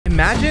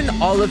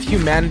Imagine all of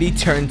humanity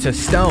turned to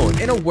stone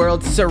in a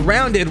world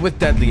surrounded with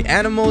deadly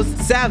animals,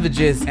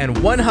 savages, and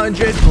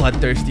 100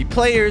 bloodthirsty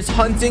players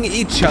hunting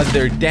each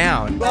other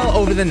down. Well,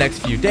 over the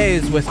next few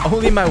days, with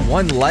only my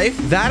one life,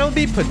 that'll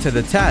be put to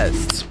the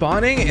test.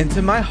 Spawning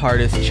into my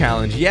hardest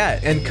challenge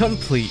yet, in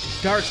complete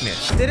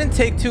darkness. Didn't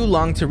take too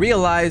long to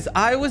realize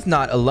I was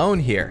not alone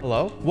here.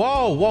 Hello?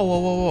 Whoa, whoa, whoa,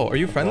 whoa, whoa. Are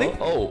you friendly?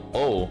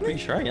 Oh, pretty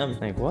sure I am.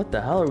 Like, what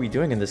the hell are we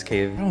doing in this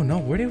cave? I don't know.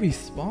 Where did we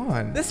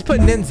spawn? This put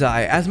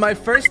Ninzai as my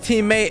first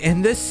teammate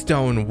in this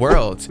stone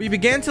world. We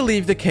began to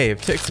leave the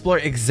cave to explore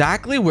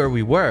exactly where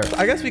we were.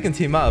 I guess we can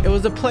team up. It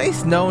was a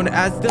place known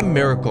as the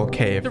Miracle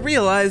Cave. To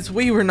realize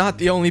we were not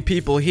the only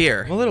people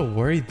here. I'm a little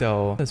worried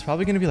though. There's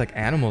probably gonna be like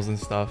animals and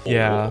stuff.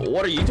 Yeah.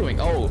 What are you doing?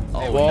 Oh,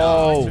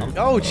 whoa. No.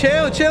 Oh,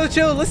 chill.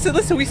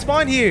 Listen, we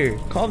spawned here.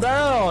 Calm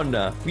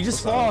down. We just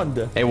spawned.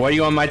 Hey, why are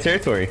you on my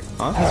territory?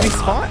 Huh? Has we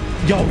spawned?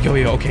 Yo.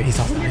 Okay, he's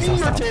hostile. He's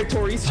hostile.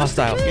 Territory. He's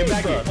hostile. Get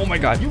back here. Oh my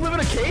god. You live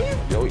in a cave?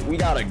 Yo, we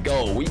gotta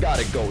go. We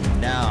gotta go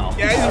now.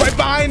 Yeah, he's right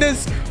behind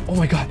us. Oh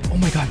my god.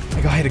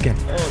 I got hit again.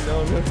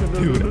 Oh no.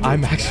 Dude,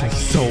 I'm actually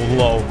so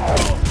low.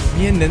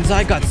 Me and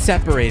Ninzai got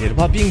separated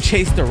while being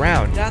chased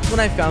around. That's when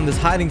I found this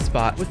hiding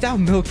spot without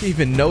Milk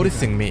even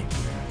noticing me.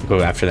 Go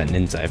after that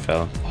Ninzai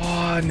fell.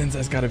 Oh,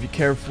 Ninzai's gotta be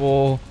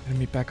careful. Gotta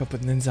meet back up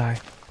with Ninzai.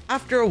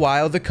 After a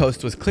while, the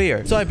coast was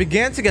clear, so I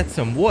began to get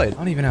some wood. I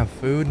don't even have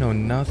food, no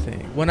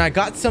nothing. When I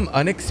got some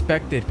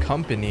unexpected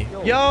company.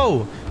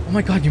 Yo! Oh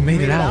my god, you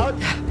made it out.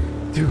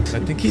 Dude, I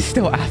think he's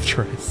still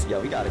after us.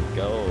 Yeah, we gotta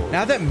go.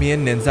 Now that me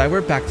and Ninzai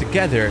were back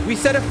together, we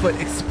set afoot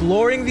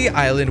exploring the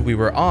island we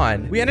were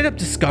on. We ended up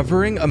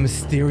discovering a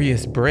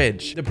mysterious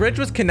bridge. The bridge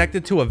was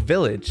connected to a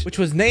village, which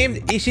was named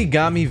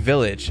Ishigami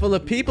Village, full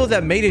of people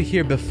that made it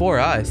here before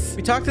us.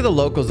 We talked to the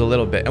locals a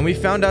little bit, and we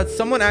found out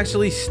someone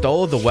actually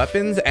stole the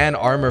weapons and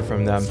armor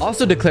from them.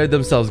 Also declared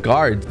themselves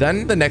guards.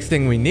 Then, the next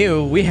thing we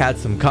knew, we had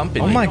some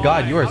company. Oh my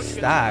god, you are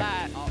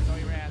stacked.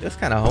 That's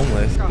kind of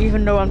homeless.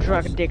 Even though I'm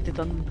drug addicted.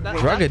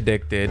 Drug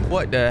addicted?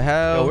 What the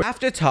hell?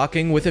 After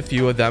talking with a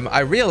few of them,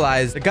 I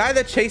realized the guy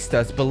that chased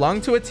us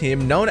belonged to a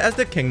team known as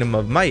the Kingdom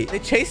of Might. They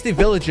chased the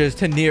villagers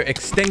to near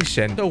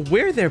extinction, so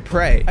we're their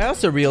prey. I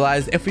also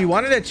realized if we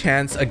wanted a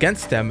chance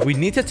against them, we'd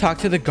need to talk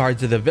to the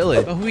guards of the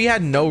village, but we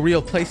had no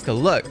real place to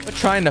look. But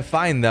trying to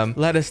find them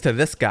led us to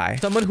this guy,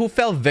 someone who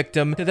fell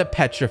victim to the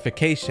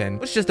petrification,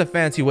 which is just a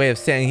fancy way of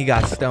saying he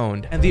got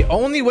stoned. And the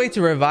only way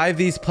to revive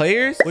these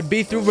players would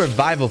be through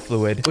revival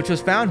fluid, which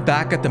was found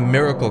back at the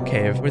Miracle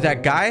Cave, where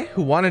that guy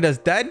who wanted us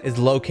dead is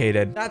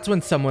located. That's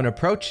when someone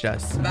approached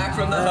us. Back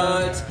from the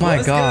hunt.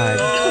 My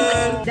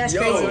god. That's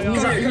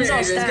crazy. He's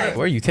all stacked.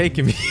 Where are you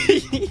taking me?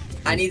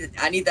 I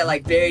need that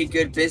like very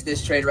good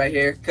business trade right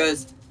here,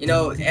 because you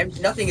know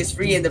nothing is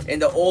free in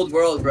the old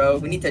world, bro.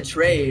 We need to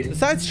trade.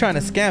 Besides trying to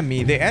scam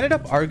me, they ended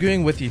up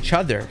arguing with each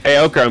other. Hey,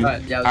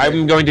 Okram, yeah,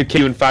 I'm going to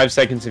kill you in 5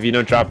 seconds if you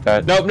don't drop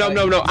that.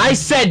 No. I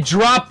said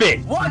drop it.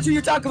 What are you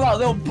talking about,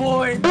 little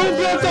boy? Who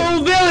built the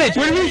whole village?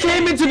 When we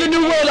came into the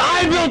new world,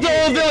 I built the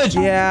whole village.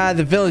 Yeah,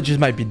 the villagers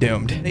might be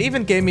doomed. They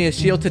even gave me a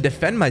shield to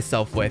defend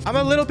myself with. I'm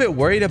a little bit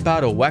worried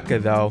about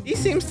Oweka though. He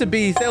seems to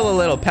be still a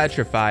little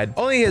petrified.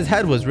 Only his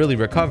head was really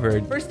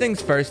recovered. First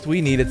things first, we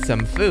needed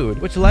some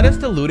food, which led us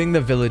to looting the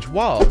village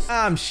walls.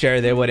 I'm sure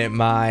they wouldn't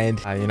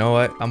mind. You know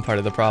what? I'm part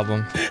of the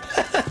problem.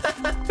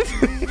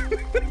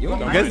 You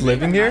guys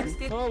living here?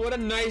 Oh, what a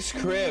nice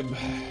crib.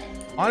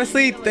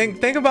 Honestly,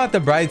 think about the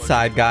bright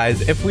side,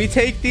 guys. If we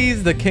take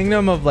these, the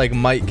Kingdom of like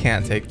Might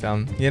can't take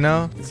them, you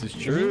know? This is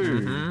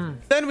true.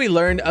 Then we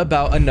learned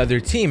about another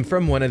team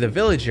from one of the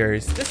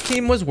villagers. This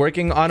team was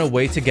working on a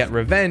way to get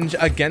revenge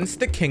against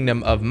the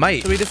Kingdom of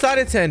Might. So we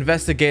decided to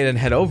investigate and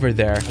head over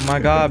there. Oh my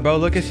god, bro,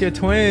 look at your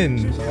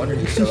twin.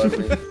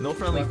 No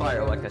friendly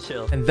fire, like a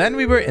chill. And then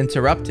we were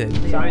interrupted.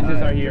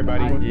 Scientists are here,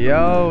 buddy.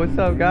 Yo, what's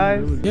up,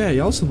 guys? Yeah,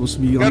 y'all supposed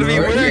to be on Gotta be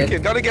the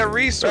working. Gotta get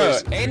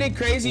resources. Ain't it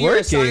crazy? Working. You're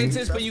a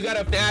scientist, but you got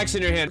an axe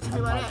in your hand.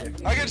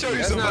 I can show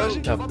you some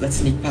magic. Let's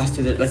sneak past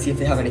to the. Let's see if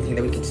they have anything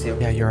that we can steal.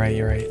 Yeah, you're right.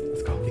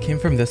 Let's go. They came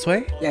from this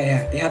way?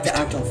 Yeah. They have to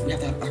act off. We have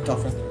to act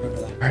off. Remember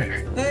that. All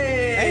right.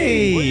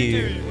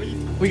 Hey.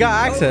 We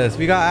got access.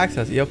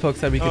 Yo, Poke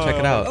said we could check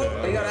it out.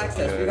 Oh, we got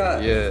access. We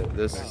got. Yeah,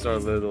 this is our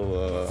little.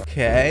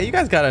 Okay, you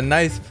guys got a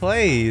nice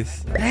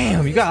place.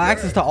 Damn, you got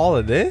access to all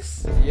of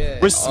this? Yeah.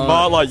 We're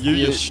smart like you,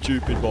 you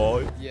stupid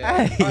boy.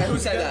 Yeah. Hey. Alright, who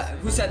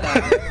said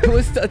that? It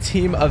was a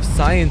team of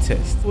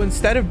scientists who,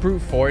 instead of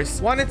brute force,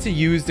 wanted to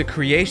use the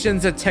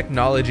creations of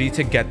technology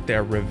to get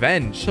their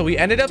revenge. So we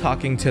ended up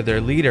talking to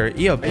their leader.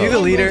 Eo, are you the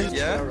leader?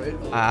 Yeah.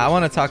 I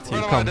want to talk to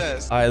you. Come.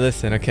 All right,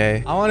 listen,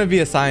 okay? I want to be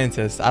a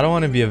scientist. I don't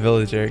want to be a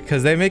villager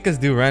because they make us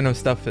do random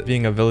stuff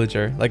being a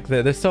villager. Like,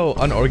 they're so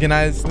unorganized.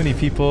 organized, so many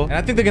people. And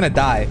I think they're gonna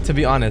die, to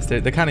be honest.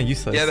 They're kind of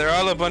useless. Yeah, they're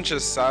all a bunch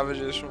of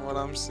savages from what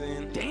I'm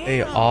seeing.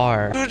 They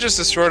are. Who just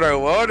destroyed our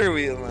water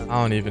wheel, man?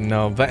 I don't even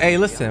know. But hey,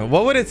 listen,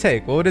 what would it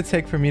take? What would it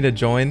take for me to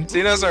join?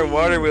 Seeing as our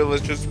water wheel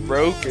was just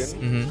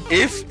broken,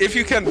 if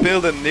you can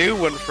build a new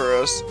one for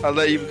us, I'll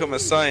let you become a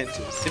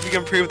scientist. If you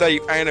can prove that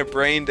you aren't a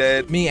brain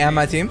dead. Me and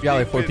my team? We got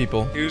like 4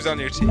 people. Who's on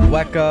your team?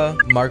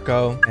 Weka,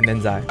 Marco, and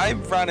Nenzai. I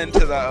ran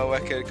into that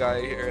Oweka guy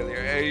earlier.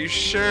 Are you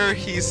sure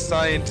he's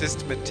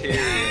scientist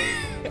material?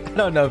 I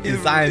don't know if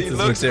he's scientist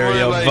looks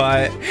material, more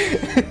but...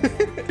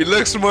 He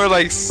looks more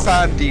like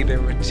sand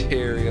eater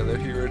material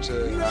if you were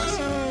to ask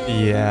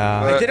me.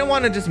 Yeah. But I didn't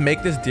want to just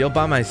make this deal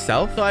by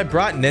myself, so I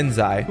brought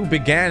Nenzai, who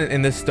began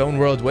in the stone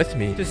world with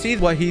me, to see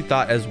what he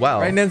thought as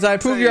well. Right, Nenzai?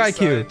 Prove your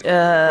IQ.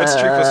 What's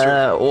 3 plus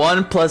 3?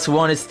 1 plus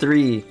 1 is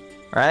 3,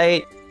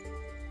 right?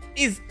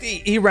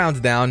 He rounds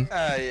down.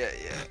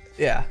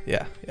 Yeah.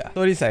 Yeah. So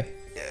what do you say?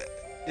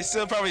 He's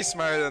still probably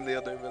smarter than the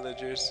other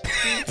villagers.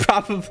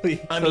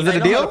 Probably. I So mean, is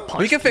it I a know how deal? to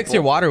punch We can fix people.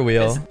 your water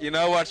wheel. You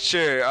know what?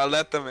 Sure, I'll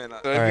let them in. So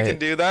if Alright. you can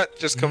do that,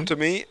 just come to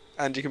me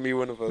and you can be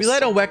one of us. We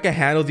let Oweka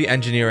handle the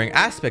engineering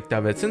aspect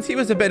of it since he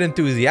was a bit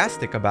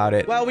enthusiastic about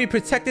it, while we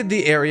protected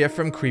the area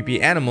from creepy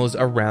animals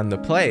around the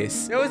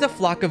place. There was a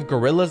flock of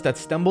gorillas that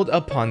stumbled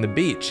upon the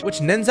beach, which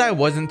Nenzai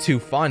wasn't too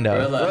fond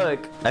of.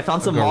 Look, I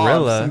found some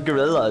gorilla. mobs, some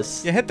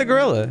gorillas. Yeah, hit the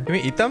gorilla. Can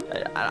we eat them?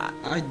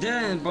 I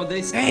didn't, but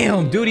they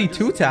Damn, dude, he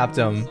 2-tapped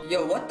him.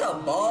 Yo, what the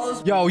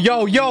balls? Yo,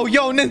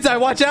 Nenzai,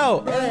 watch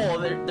out. Oh,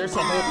 there's a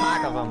whole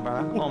pack of them,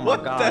 bro. Oh my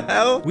What god. the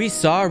hell? We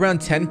saw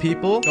around 10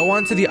 people go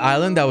onto the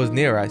island that was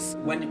near us.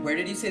 Where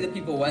did you say the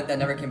people went that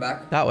never came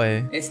back? That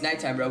way. It's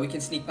nighttime, bro. We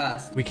can sneak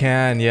past. We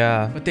can,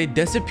 yeah. But they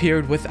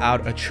disappeared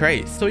without a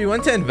trace. So we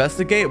went to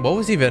investigate what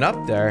was even up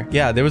there.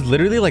 Yeah, there was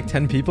literally like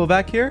 10 people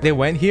back here. They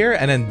went here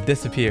and then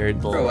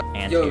disappeared. Bro,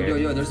 Ant yo,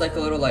 here. there's like a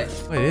little like...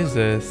 What is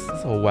this? Is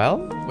this a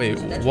well? Wait,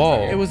 That's whoa.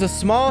 right. It was a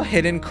small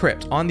hidden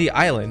crypt on the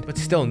island, but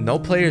still no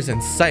players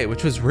in sight,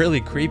 which was really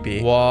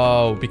creepy.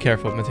 Whoa, be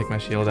careful. I'm gonna take my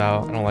shield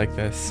out. I don't like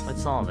this.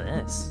 What's all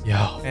this?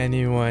 Yo,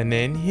 anyone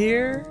in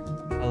here?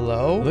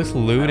 Hello? It looks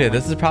looted.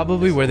 This is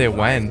probably where they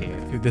went.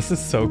 Dude, this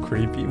is so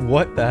creepy.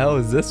 What the hell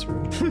is this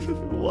room?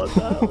 What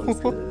the hell is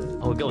this?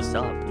 Oh, it goes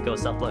up. It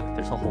goes up. Look,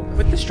 there's a hole.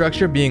 With the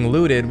structure being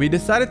looted, we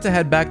decided to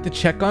head back to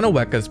check on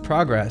Oweka's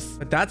progress.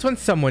 But that's when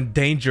someone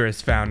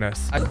dangerous found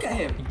us. Look at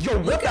him. Yo,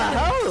 what the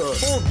hell?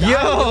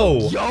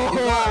 Yo!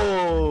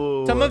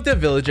 Yo! Some of the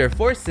villager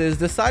forces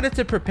decided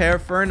to prepare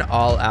for an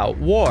all-out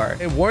war.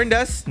 They warned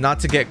us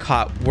not to get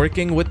caught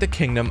working with the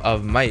Kingdom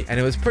of Might, and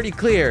it was pretty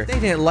clear they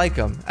didn't like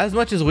them as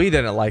much as we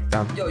didn't like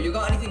them. Yo, you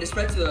got anything to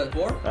spread to the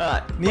war?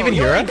 Can you even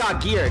hear us?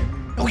 got gear.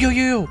 Oh,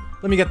 yo.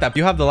 Let me get that.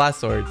 You have the last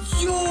sword.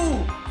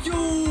 Yo!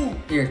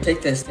 Here,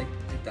 take this. Take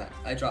that.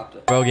 I dropped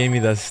it. Bro gave me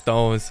the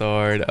stone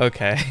sword.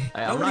 Okay.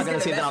 I'm not gonna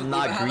say that I'm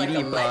not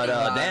greedy, but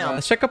damn.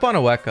 Let's check up on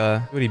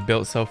Oweka. See what he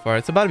built so far.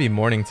 It's about to be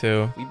morning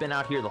too. We've been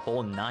out here the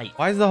whole night.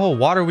 Why is the whole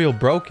water wheel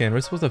broken?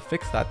 We're supposed to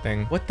fix that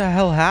thing. What the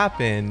hell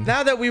happened?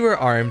 Now that we were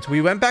armed,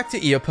 we went back to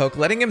Eopoke,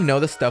 letting him know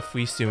the stuff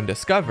we soon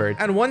discovered.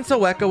 And once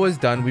Oweka was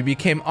done, we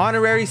became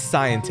honorary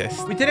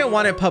scientists. We didn't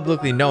want it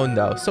publicly known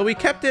though, so we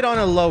kept it on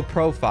a low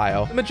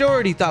profile. The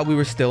majority thought we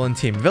were still in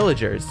Team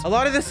Villagers. A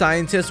lot of the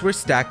scientists were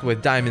stacked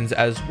with diamonds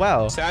as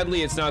well.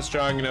 Sadly, it's not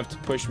strong enough to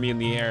push me in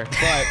the air,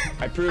 but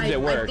I proved it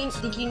worked. I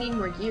think you need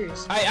more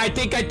gears. I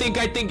think,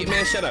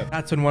 man, shut up.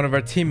 That's when one of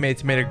our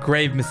teammates made a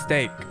grave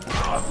mistake.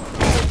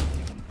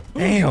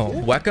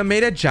 Damn, Oweka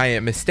made a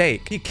giant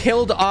mistake. He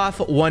killed off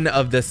one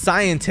of the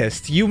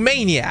scientists, you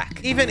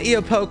maniac. Even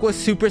Eopoke was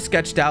super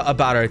sketched out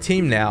about our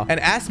team now and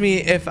asked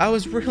me if I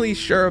was really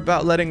sure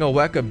about letting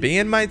Oweka be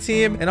in my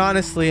team, and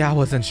honestly, I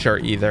wasn't sure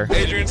either.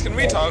 Adriens, can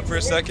we talk for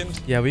a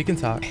second? Yeah, we can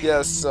talk.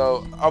 Yes,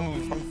 so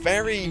I'm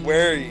very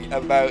worried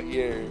about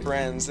your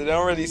friends. They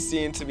don't really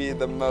seem to be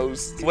the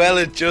most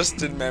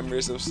well-adjusted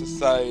members of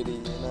society,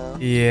 you know?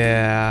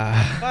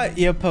 Yeah. But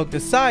Eopoke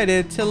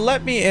decided to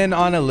let me in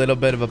on a little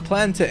bit of a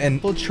plan to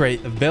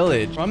infiltrate the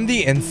village from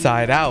the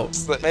inside out.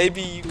 So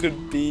maybe you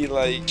could be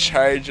like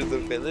charge of the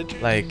village.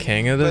 Like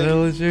king of the Like,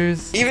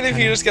 villagers? Even if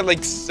you just get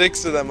like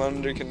 6 of them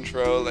under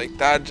control, like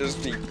that'd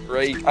just be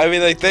great. I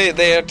mean, like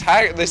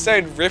they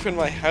started ripping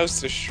my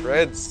house to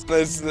shreds.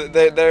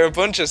 They're a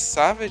bunch of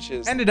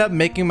savages. Ended up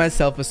making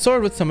myself a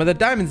sword with some of the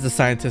diamonds the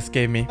scientists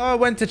gave me. So I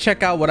went to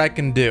check out what I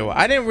can do.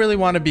 I didn't really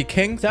want to be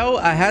king, so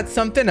I had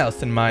something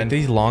else in mind.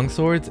 These long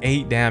swords,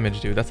 8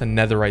 damage, dude. That's a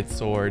netherite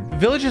sword. The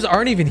villagers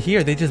aren't even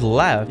here. They just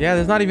left. Yeah,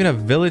 there's not even a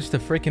village to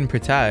freaking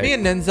protect. Me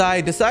and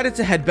Nenzai decided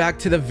to head back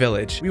to the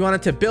village. We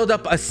wanted to build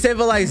up a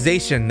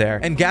civilization there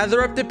and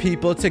gather up the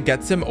people to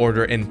get some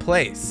order in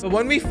place. But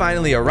when we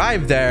finally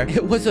arrived there,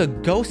 it was a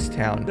ghost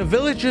town. The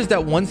villagers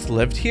that once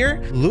lived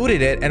here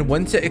looted it and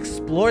went to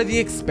explore the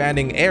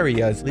expanding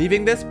areas,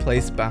 leaving this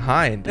place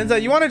behind.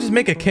 Nenzai, you want to just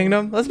make a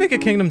kingdom? Let's make a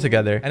kingdom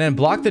together and then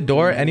block the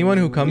door. Anyone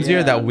who comes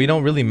here that we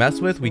don't really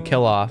mess with, we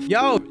kill off.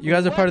 Yo, you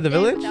guys are part of the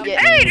village?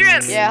 Yeah.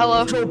 Adriens! Yeah,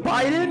 hello. Joe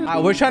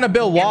Biden? We're trying to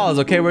build walls,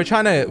 okay? okay, we're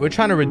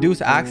trying to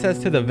reduce access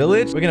to the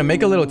village. We're gonna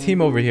make a little team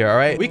over here, all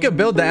right? We could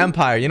build the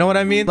empire, you know what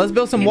I mean? Let's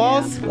build some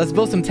walls. Let's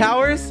build some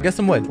towers. Get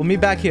some wood. We'll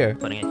meet back here.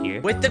 Putting it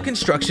here. With the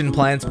construction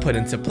plans put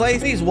into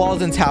place, these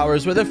walls and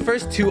towers were the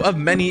first two of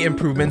many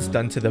improvements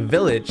done to the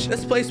village.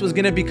 This place was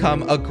gonna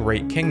become a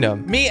great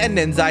kingdom. Me and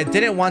Ninzai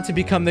didn't want to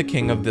become the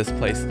king of this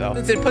place though,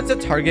 since it puts a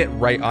target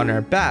right on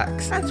our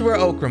backs. That's where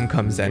Okram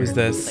comes in. Who's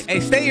this? Hey,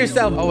 stay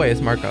yourself. Oh wait,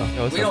 it's Marco.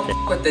 Yo, We don't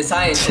f with the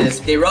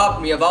scientists. They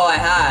robbed me of all I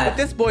had. But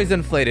this boy's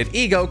inflated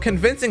ego,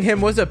 convincing him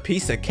was a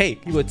piece of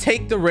cake. He would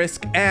take the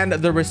risk and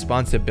the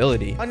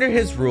responsibility. Under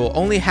his rule,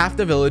 only half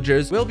the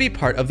villagers will be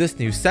part of this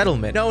new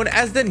settlement, known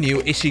as the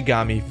new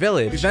Ishigami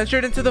Village. We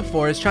ventured into the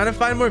forest trying to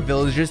find more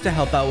villagers to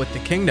help out with the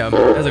kingdom.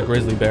 There's a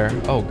grizzly bear.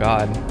 Oh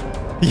god.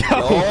 Yo!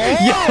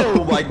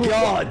 Oh my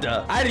god!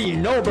 I didn't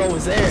even know bro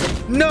was there.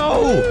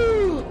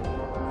 No!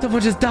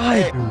 Someone just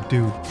died.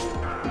 Dude.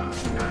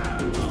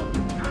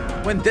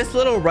 When this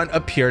little runt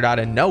appeared out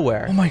of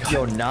nowhere. Oh my god.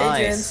 Yo,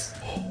 nice.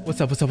 What's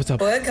up?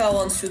 Kohaku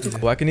wants you to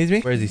Kohaku needs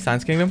me? Where is he?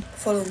 Science Kingdom?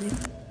 follow me.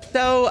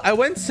 So I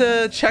went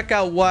to check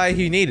out why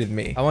he needed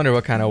me. I wonder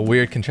what kind of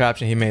weird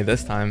contraption he made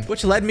this time,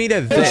 which led me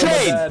to this.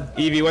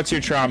 Evie, what's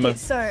your trauma?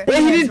 Sir.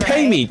 Wait, he didn't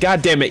pay me.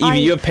 God damn it, Evie,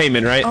 you have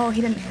payment, right? Oh,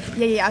 he didn't.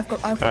 Yeah, I've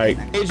got All right,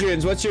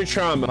 Adriens, what's your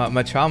trauma?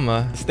 My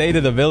trauma. State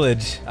of the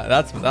village.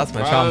 That's my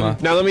trauma.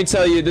 Now let me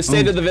tell you, the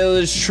state of the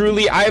village.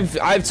 Truly,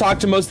 I've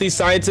talked to most of these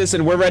scientists,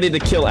 and we're ready to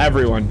kill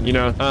everyone. You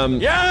know.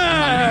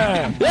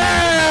 Yeah!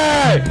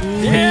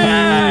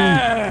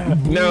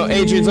 Now,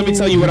 Adriens, let me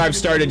tell you what I've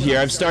started here.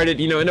 I've started,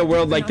 you know, in a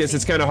world like this,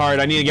 it's kind of hard.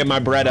 I need to get my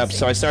bread up,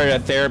 so I started a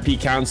therapy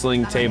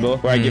counseling table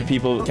where I give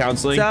people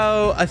counseling.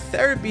 So a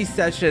therapy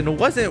session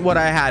wasn't what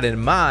I had in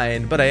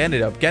mind, but I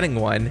ended up getting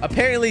one.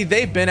 Apparently,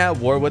 they've been at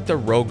war with the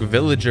rogue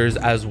villagers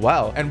as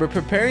well, and we're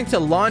preparing to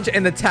launch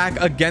an attack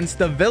against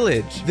the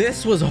village.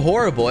 This was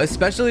horrible,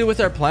 especially with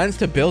our plans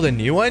to build a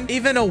new one.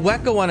 Even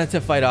Oweka wanted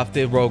to fight off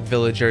the rogue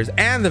villagers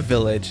and the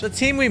village. The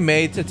team we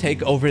made to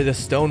take over the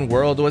stone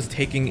world was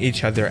taking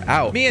each other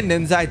out. Me and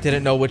Ninzai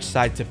didn't know which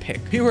side to pick.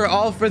 We were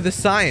all for the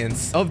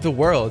science of the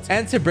world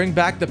and to bring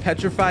back the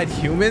petrified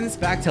humans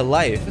back to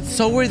life. But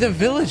so were the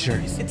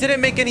villagers. It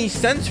didn't make any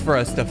sense for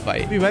us to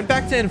fight. We went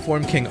back to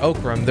inform King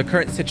Okram the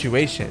current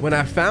situation when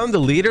I found the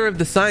leader of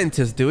the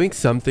scientists doing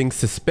something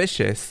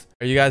suspicious.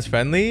 Are you guys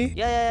friendly?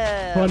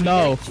 Yeah. For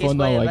now,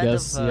 I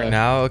guess. Right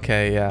now?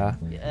 Okay, yeah.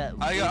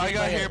 I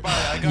got here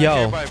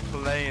by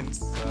plane,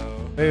 so...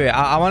 Wait,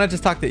 I want to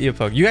just talk to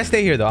Earpoke. You guys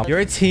stay here though.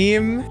 Your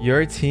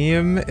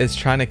team is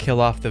trying to kill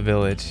off the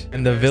village,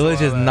 and the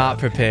village is not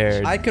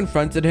prepared. I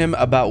confronted him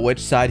about which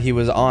side he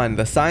was on,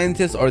 the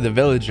scientists or the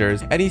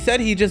villagers, and he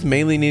said he just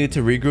mainly needed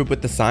to regroup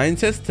with the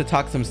scientists to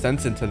talk some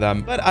sense into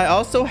them. But I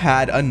also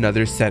had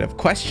another set of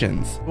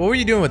questions. What were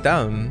you doing with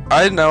them?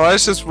 I don't know, I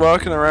was just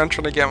walking around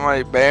trying to get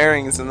my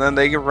bearings, and then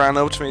they ran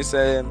up to me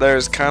saying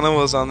there's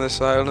cannibals on this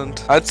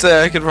island. I'd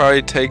say I could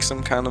probably take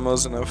some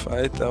cannibals in a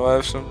fight though.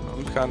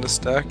 I'm kind of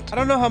stacked. I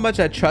don't know how much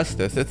I trust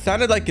this. It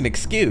sounded like an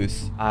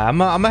excuse. I'm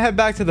gonna head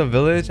back to the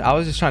village. I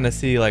was just trying to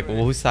see like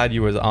whose side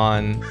you was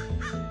on.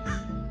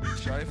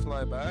 Should I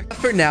fly back?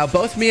 For now,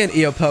 both me and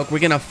Earpoke, we're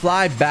gonna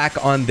fly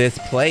back on this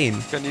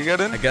plane. Can you get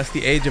in? I guess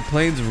the age of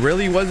planes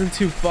really wasn't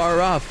too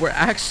far off. We're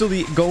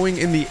actually going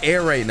in the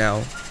air right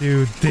now.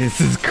 Dude,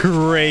 this is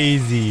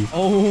crazy.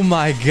 Oh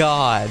my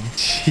god.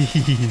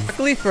 Jeez.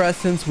 Luckily for us,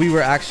 since we were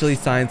actually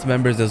science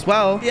members as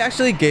well, he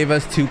actually gave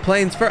us 2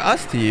 planes for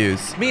us to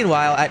use.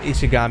 Meanwhile, at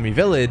Ishigami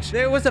Village,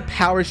 there was a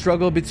power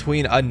struggle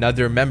between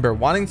another member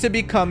wanting to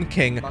become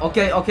king.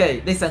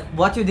 Okay, listen,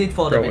 what you did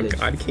for the village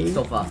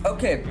so far.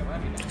 Okay,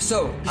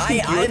 so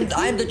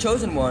I'm the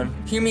chosen one.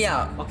 Hear me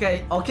out.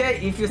 Okay,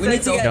 if you say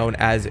so. Known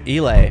as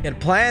Ile. He had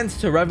plans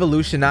to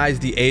revolutionize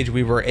the age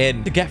we were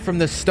in, to get from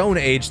the Stone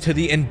Age to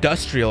the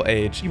Industrial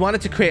Age. He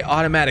wanted to create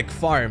automatic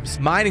farms,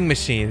 mining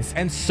machines,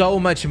 and so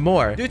much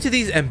more. Due to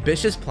these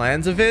ambitious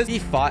plans of his, he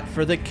fought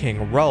for the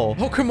king role.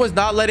 Okram was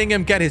not letting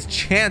him get his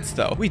chance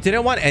though. We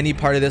didn't want any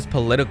part of this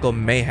political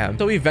mayhem,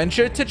 so we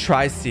ventured to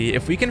try see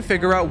if we can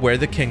figure out where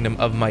the Kingdom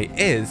of Might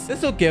is.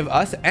 This will give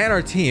us and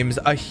our teams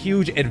a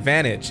huge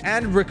advantage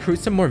and recruit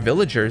some more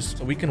villagers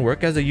so we can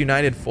work as a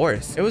united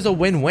force. It was a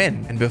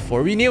win-win, and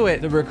before we knew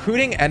it, the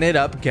recruiting ended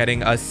up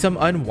getting us some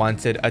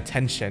unwanted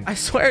attention. I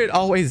swear it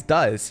always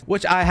does,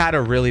 which I had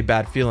a really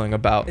bad feeling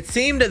about. It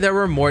seemed there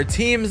were more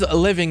teams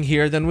living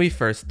here than we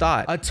first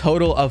thought. A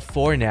total of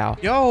 4 now.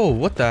 Yo,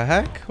 what the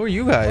heck? Who are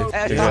you guys?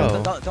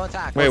 Don't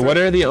attack. Wait, what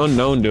are the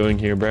unknown doing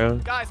here, bro?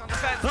 Guys, on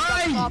defense.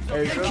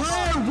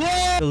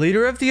 The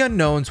leader of the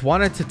unknowns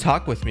wanted to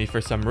talk with me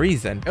for some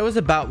reason. It was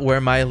about where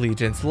my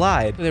allegiance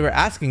lied. They were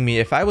asking me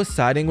if I was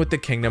siding siding with the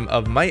Kingdom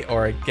of Might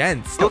or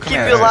against. We'll keep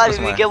you alive if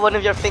you get one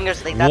of your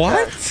fingers. Like, that's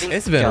what?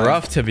 It's been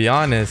rough, to be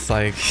honest.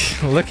 Like,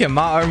 look at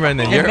my armor and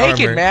then your armor.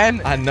 Naked,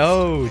 man. I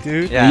know,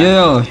 dude.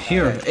 Yeah,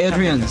 here,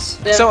 Adriens.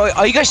 So,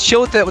 are you guys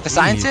chill with the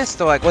scientist,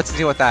 or like, what's the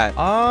deal with that?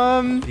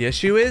 The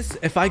issue is,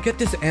 if I get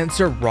this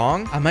answer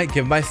wrong, I might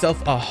give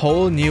myself a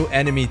whole new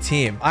enemy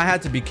team. I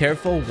had to be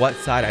careful what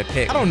side I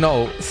pick. I don't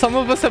know. Some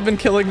of us have been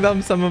killing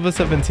them. Some of us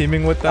have been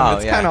teaming with them.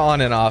 It's kind of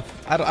on and off.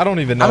 I don't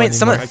even know. I mean,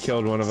 I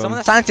killed one of them. Some of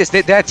the scientists, they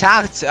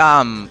attacked,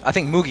 I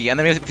think Mugi, and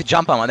then we had to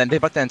jump him, and then they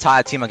brought the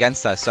entire team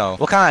against us. So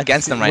we're kind of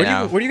against them right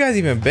now. Where do you guys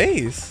even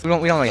base? We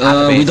don't really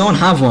have a base. We don't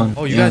have one.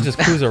 Oh, you guys just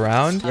cruise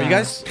around? Are you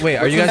guys? Wait,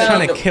 are you guys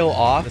trying to kill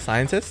off the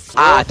scientists?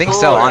 I think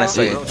so,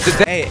 honestly.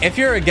 Hey, if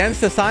you're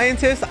against the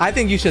scientists, I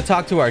think you should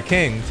talk to our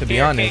king, to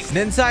be honest.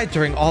 Ninzai,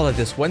 during all of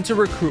this, went to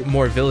recruit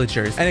more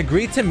villagers and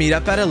agreed to meet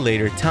up at a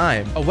later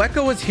time.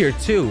 Aweka was here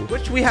too,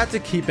 which we had to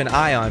keep an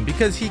eye on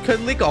because he could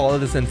leak all of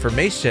this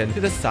information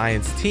to the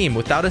science team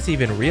without us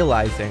even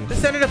realizing.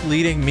 This ended up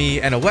leading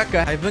me and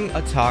Aweka having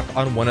a talk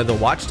on one of the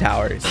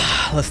watchtowers.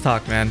 Let's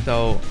talk, man.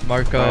 So,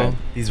 Marco,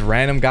 these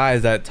random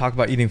guys that talk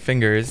about eating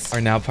fingers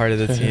are now part of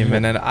the team.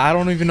 And then I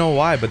don't even know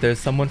why, but there's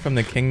someone from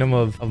the Kingdom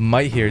of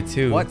Might here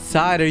too. What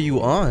side are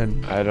you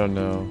on? I don't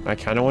know. I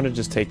kind of want to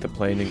just take the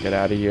plane and get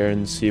out of here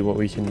and see what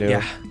we can do.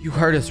 Yeah, you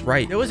heard us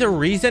right. There was a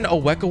reason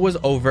Aweka was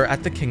over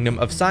at the Kingdom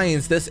of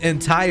Science this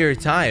entire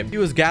time. He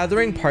was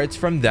gathering parts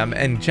from them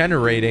and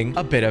generating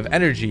a bit of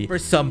energy for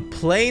some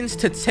planes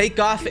to take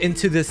off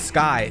into the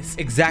skies.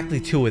 Exactly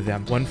 2 of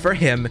them. One for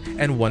him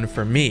and one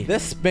for me.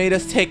 This made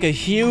us take a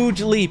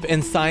huge leap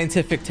in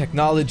scientific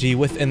technology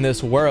within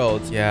this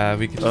world. Yeah,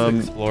 we could just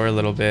explore a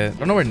little bit. I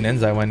don't know where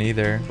Ninzai went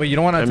either. Wait, you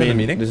don't want to attend the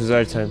meeting? This is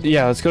our time.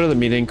 Yeah, let's go to the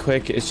meeting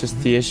quick. It's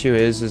just the issue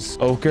is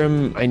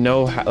Okram, I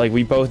know how, like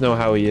we both know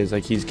how he is.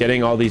 Like he's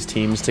getting all these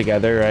teams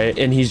together, right?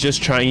 And he's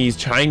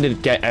trying to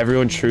get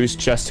everyone truce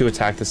just to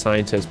attack the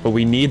scientists. But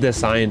we need the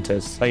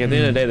scientists. Like at the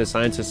end of the day, the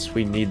scientists,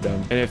 we need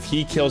them. And if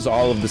he kills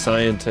all of the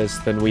scientists,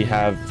 then we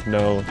have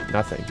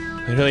nothing.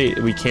 Literally,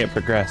 we can't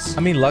progress.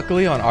 I mean,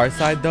 luckily on our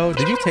side though,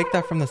 did you take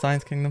that from the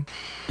Science Kingdom?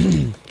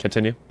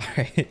 Continue.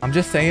 Alright. I'm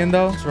just saying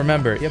though, just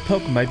remember,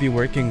 Yapok might be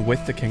working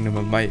with the Kingdom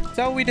of Might.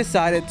 So we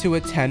decided to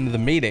attend the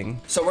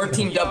meeting. So we're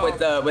teamed up with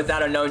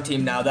that unknown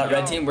team now. That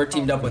red team, we're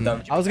teamed up with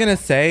them. I was gonna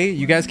say,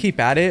 you guys keep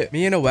at it.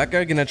 Me and Aweka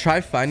are gonna try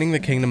finding the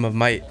Kingdom of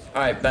Might.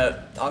 Alright,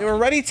 bet. They were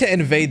ready to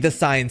invade the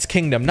Science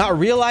Kingdom, not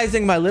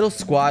realizing my little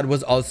squad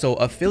was also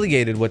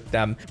affiliated with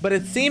them. But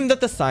it seemed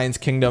that the Science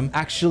Kingdom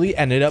actually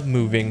ended up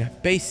moving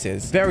bases.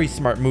 Very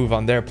smart move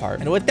on their part.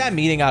 And with that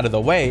meeting out of the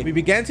way, we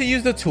began to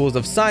use the tools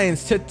of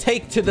science to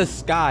take to the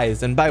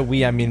skies. And by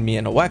we, I mean me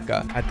and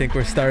Aweka. I think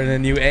we're starting a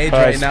new age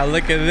right now.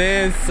 Look at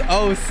this.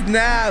 Oh,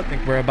 snap. I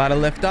think we're about to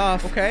lift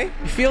off. Okay.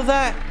 You feel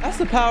that? That's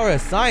the power of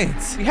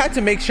science. We had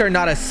to make sure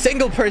not a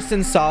single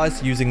person saw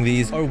us using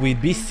these or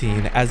we'd be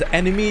seen as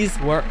enemies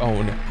to our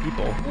own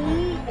people.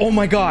 Oh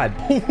my God.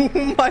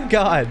 Oh my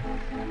God.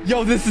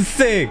 Yo, this is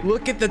sick.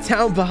 Look at the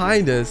town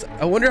behind us.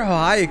 I wonder how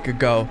high it could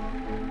go.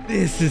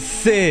 This is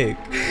sick.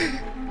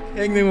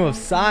 Kingdom of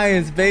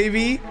Science,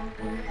 baby.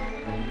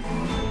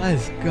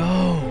 Let's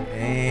go.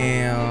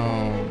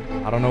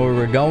 Damn. I don't know where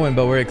we're going,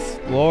 but we're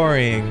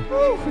exploring.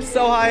 Woo, we're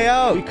so high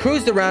up. We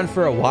cruised around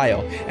for a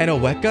while, and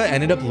Aweka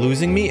ended up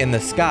losing me in the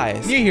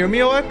skies. Can you hear me,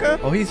 Aweka?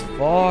 Oh, he's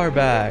far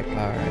back. All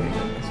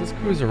right. Let's just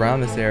cruise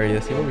around this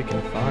area, see what we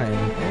can find.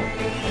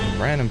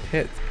 Random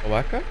pits.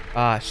 Aweka?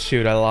 Ah,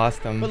 shoot, I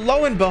lost him. But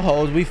lo and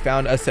behold, we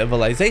found a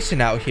civilization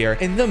out here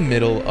in the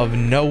middle of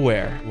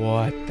nowhere.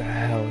 What the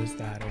hell is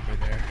that over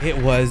there? It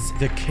was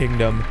the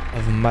Kingdom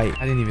of Might.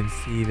 I didn't even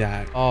see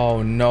that.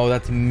 Oh no,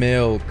 that's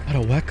milk. But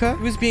Aweka?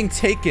 He was being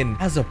taken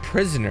as a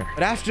prisoner.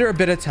 But after a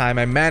bit of time,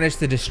 I managed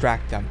to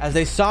distract them as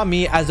they saw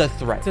me as a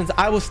threat. Since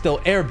I was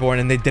still airborne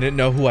and they didn't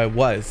know who I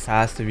was.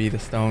 Has to be the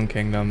Stone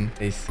Kingdom.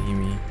 They see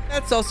me.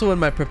 That's also when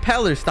my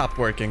propeller stopped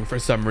working for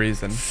some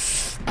reason.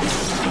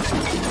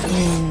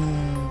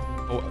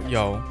 Oh,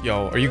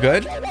 yo, are you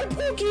good?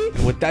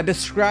 And with that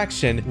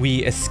distraction,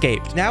 we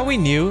escaped. Now we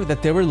knew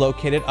that they were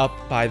located up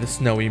by the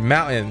snowy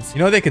mountains. You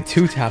know they could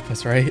two-tap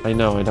us, right? I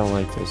know, I don't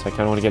like this. I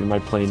kind of want to get in my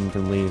plane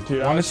and leave.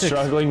 Dude, I was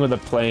struggling with the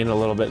plane a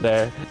little bit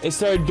there. It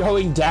started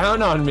going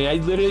down on me. I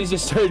literally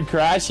just started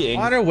crashing.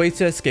 On our way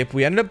to escape,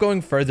 we ended up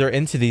going further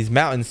into these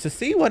mountains to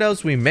see what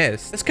else we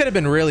missed. This could have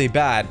been really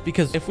bad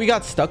because if we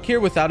got stuck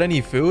here without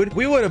any food,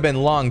 we would have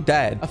been long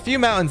dead. A few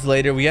mountains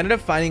later, we ended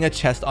up finding a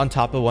chest on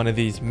top of one of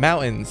these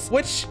mountains,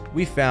 which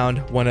we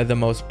found one of the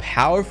most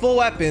powerful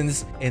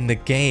weapons in the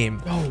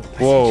game. Oh,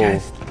 whoa.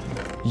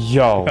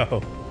 Yo.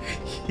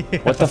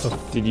 What the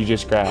f did you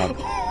just grab?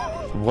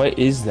 What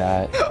is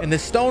that? In the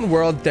stone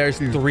world, there's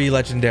 3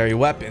 legendary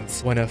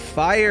weapons. One of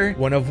fire,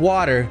 one of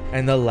water,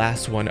 and the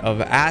last one of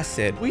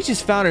acid. We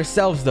just found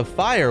ourselves the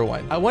fire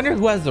one. I wonder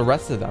who has the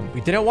rest of them. We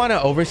didn't want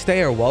to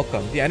overstay our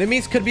welcome. The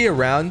enemies could be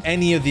around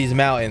any of these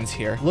mountains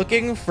here,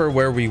 looking for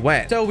where we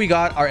went. So we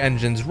got our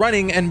engines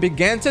running and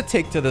began to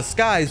take to the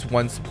skies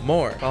once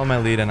more. Follow my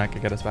lead and I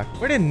could get us back.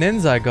 Where did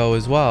Ninzai go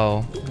as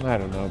well? I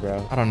don't know,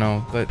 bro. I don't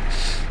know, but...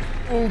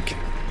 Okay.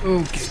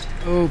 Okay.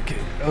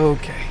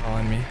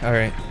 On me. All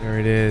right, there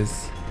it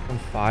is. Some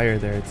fire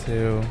there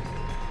too.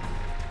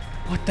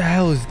 What the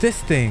hell is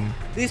this thing?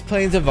 These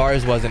planes of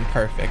ours wasn't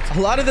perfect. A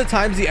lot of the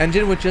times the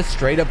engine would just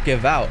straight up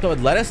give out. So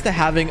it led us to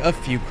having a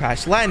few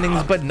crash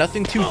landings, but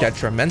nothing too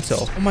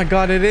detrimental. Oh my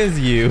God, it is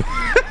you.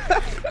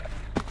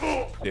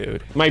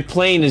 Dude. My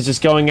plane is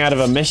just going out of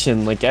a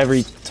mission like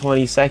every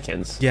 20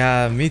 seconds.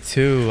 Yeah, me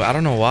too. I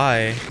don't know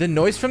why. The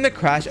noise from the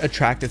crash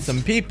attracted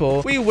some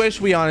people we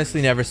wish we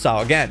honestly never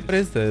saw again. What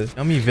is this?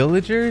 Yummy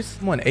villagers?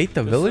 Someone ate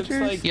the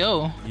villagers? Like,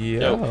 yo. Do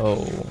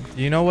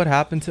you know what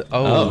happened to...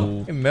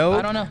 Oh. Hey, Milk?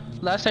 I don't know.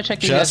 Last I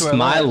checked, you guys were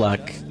my alive.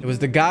 luck. It was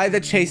the guy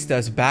that chased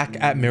us back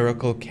at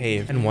Miracle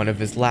Cave and one of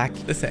his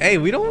lackeys. Listen, hey,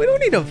 we don't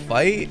need to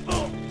fight.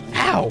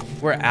 Ow!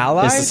 We're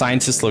allies? It's the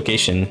scientist's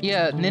location.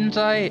 Yeah,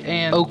 Ninzai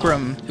and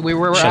Okram.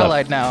 We're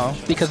allied now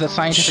because the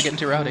scientists are getting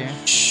too rowdy.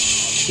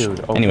 Dude,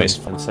 anyways,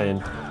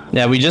 insane.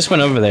 Yeah, we just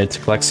went over there to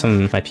collect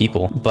some of my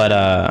people. But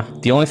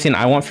the only thing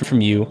I want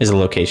from you is a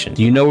location.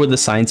 Do you know where the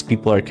science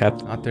people are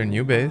kept? Not their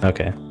new base.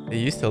 Okay. They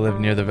used to live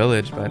near the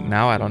village, but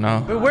now I don't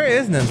know. Wait, where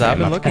is Ninza? I've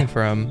been looking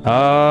for him.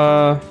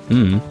 I'll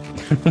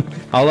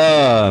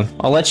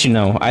let you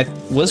know. I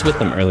was with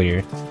them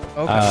earlier.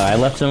 Okay. I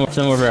left him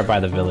over by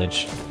the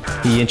village.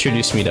 He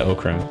introduced me to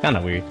Okram. Kind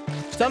of weird.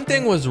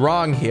 Something was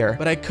wrong here,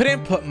 but I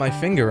couldn't put my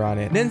finger on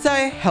it.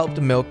 Ninzai helped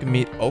Milk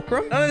meet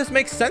Okram? None of this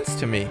makes sense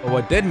to me. But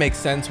what did make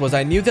sense was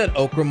I knew that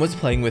Okram was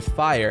playing with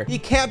fire. He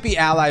can't be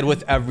allied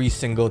with every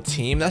single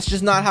team. That's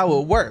just not how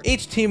it works.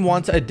 Each team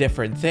wants a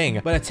different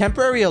thing, but a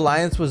temporary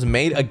alliance was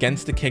made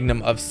against the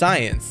Kingdom of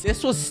Science.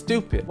 This was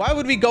stupid. Why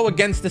would we go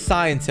against the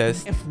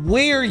scientists if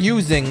we're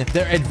using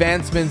their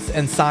advancements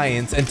in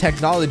science and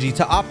technology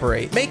to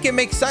operate? Make it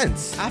make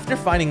sense. After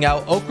finding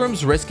out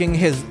Okram's risking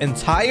his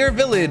entire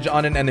village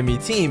on an enemy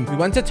team, we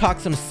went to talk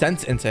some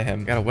sense into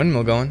him. Got a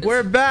windmill going.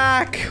 We're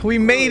back. We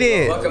made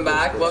it. Welcome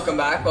back.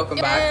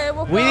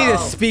 We need to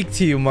speak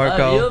to you, Marco.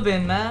 How have you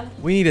been, man?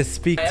 We need to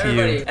speak to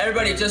you.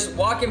 Everybody, just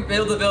walk and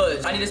build the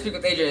village. I need to speak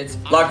with Adriens.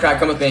 Lockcrack,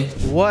 come with me.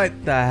 What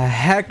the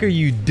heck are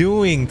you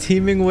doing?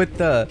 Teaming with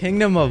the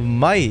Kingdom of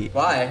Might.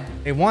 Why?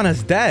 They want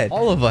us dead.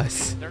 All of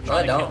us. No,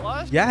 I don't.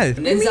 Yeah.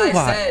 Ninzai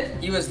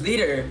said he was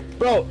leader.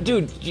 Bro,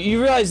 dude, you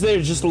realize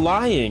they're just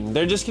lying.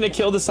 They're just gonna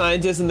kill the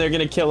scientists and they're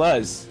gonna kill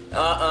us.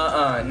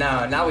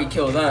 Now we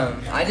kill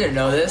them. I didn't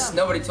know this.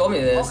 Nobody told me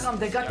this.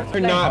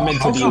 They're not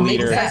meant to be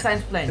leader.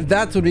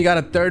 That's when we got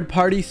a third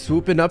party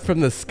swooping up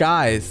from the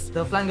skies.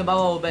 They're flying above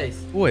our base.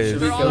 Who is?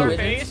 Should we kill our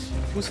base?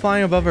 Who's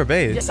flying above our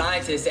base?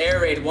 Scientists air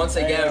raid once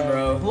again,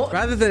 bro.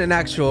 Rather than an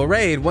actual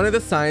raid, one of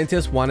the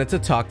scientists wanted to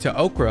talk to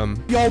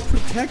Okram. Yo,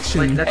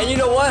 protection. And you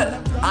know what?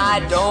 I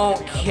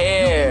don't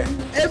care.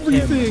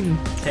 Everything.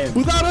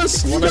 Without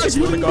us, you guys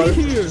wouldn't be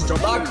here.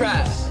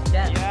 Lockcraft.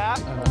 Yeah.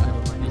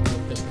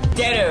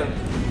 Get him.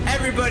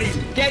 Everybody,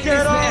 get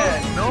this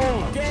man. No.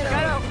 Get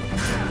him.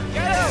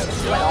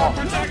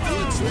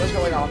 What's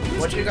going on?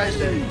 What you guys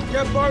do?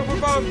 Get bark for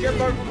bomb. Retreat.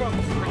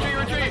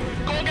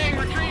 Go gang,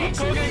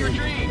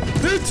 retreat.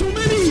 There are too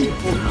many.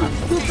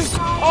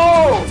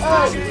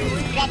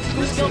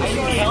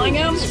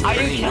 Are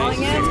you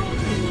killing him?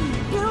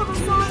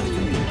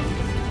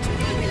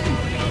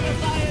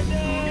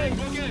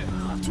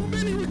 Too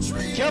many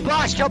retreat. Kill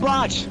Blotch. Yo,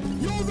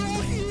 they're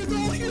all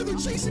here. They're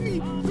chasing me.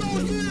 They're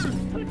all here.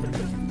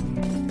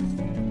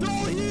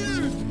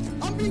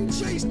 I'm being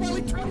chased by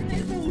like 20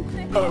 people.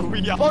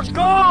 Let's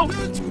go!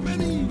 There are too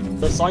many.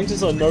 The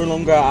scientists are no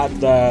longer at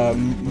the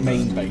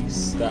main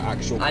base, the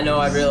actual I know,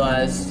 I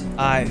realized.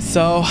 Alright,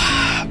 so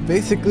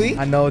basically,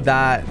 I know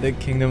that the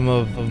Kingdom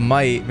of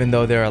Might, even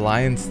though they're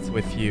allianced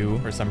with you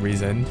for some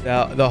reason,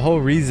 the whole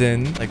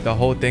reason, like the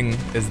whole thing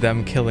is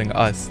them killing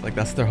us. Like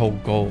that's their whole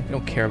goal. They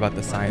don't care about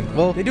the science.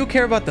 Well, they do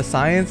care about the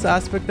science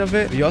aspect of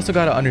it, but you also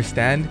got to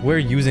understand we're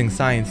using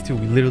science too.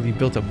 We literally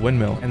built a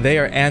windmill and they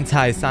are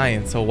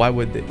anti-science. So why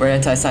would they? We're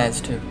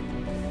anti-science too.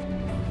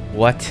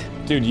 What?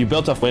 Dude, you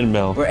built a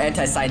windmill. We're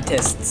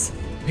anti-scientists.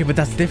 Okay, but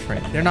that's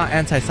different. They're not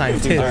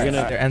anti-scientists.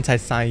 They're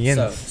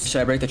anti-science. So,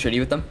 should I break the treaty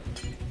with them?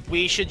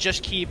 We should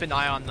just keep an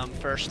eye on them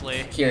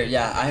firstly. Here,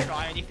 yeah,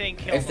 Try anything,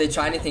 kill if they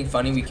try anything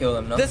funny, we kill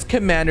them, no? This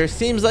commander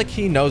seems like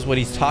he knows what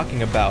he's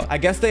talking about. I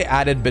guess they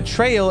added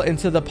betrayal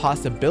into the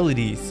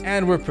possibilities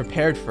and were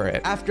prepared for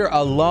it. After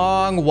a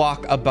long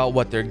walk about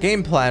what their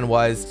game plan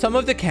was, some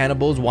of the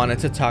cannibals wanted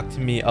to talk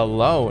to me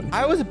alone.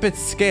 I was a bit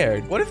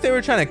scared. What if they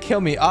were trying to kill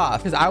me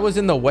off? Because I was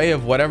in the way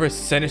of whatever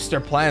sinister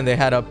plan they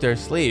had up their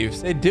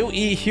sleeves. They do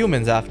eat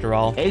humans after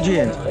all.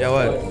 Adriens. Yeah,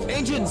 what?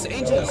 Adriens.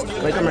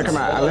 Wait, come here.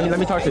 Let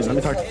me talk to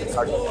you.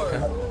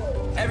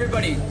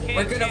 Everybody,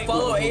 we're gonna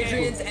follow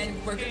Adriens and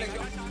we're gonna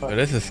go. Oh,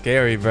 this is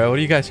scary, bro. What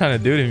are you guys trying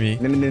to do to me?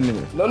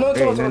 No.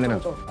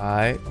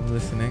 Alright, I'm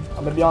listening.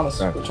 I'm gonna be honest,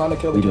 we're trying to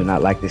kill We do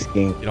not like this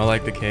king. You don't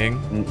like the king?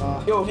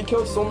 Yo, he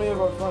killed so many of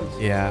our friends.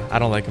 Yeah, I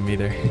don't like him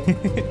either.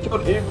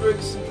 Killed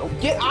Adriens.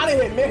 Get out of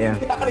here, man. Yeah.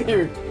 Get out of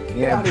here.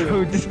 Yeah,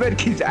 bro, this man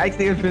keeps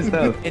acting pissed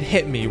off. It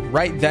hit me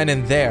right then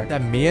and there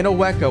that me and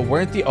Aweka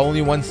weren't the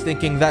only ones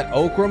thinking that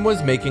Okram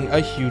was making a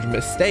huge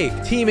mistake,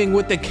 teaming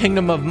with the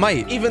Kingdom of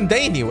Might. Even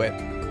they knew it.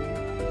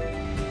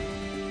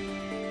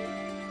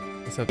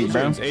 What's up?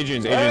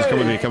 Adriens,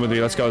 come with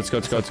me. Let's go.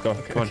 Come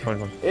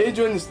on.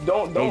 Adriens,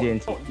 don't.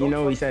 Adriens, you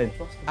know what he said.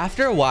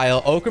 After a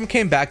while, Okram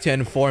came back to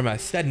inform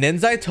us that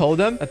Ninzai told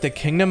them that the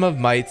Kingdom of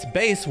Might's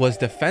base was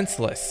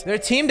defenseless. Their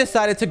team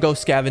decided to go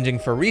scavenging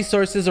for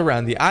resources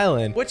around the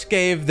island, which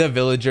gave the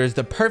villagers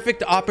the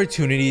perfect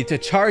opportunity to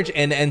charge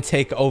in and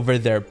take over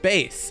their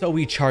base. So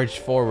we charged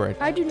forward.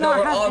 I do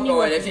not have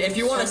anyone. If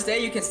you want to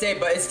stay, you can stay,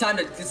 but it's time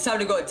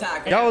to go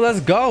attack. Yo, let's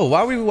go.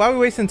 Why are we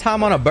wasting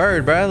time on a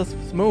bird, bro? Let's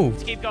move.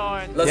 Let's keep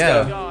going. Let's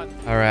go.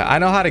 All right, I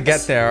know how to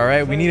get there. All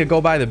right, we need to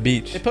go by the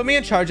beach. They put me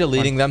in charge of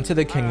leading them to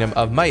the Kingdom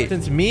of Might.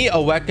 Since me,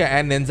 Oweka,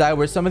 and Ninzai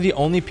were some of the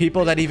only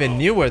people that even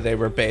knew where they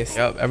were based.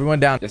 Yep, everyone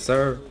down. Yes,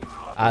 sir.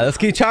 Let's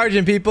keep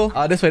charging, people.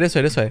 This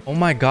way. Oh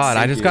my God,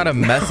 I just got a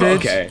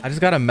message. I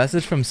just got a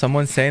message from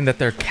someone saying that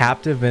they're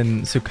captive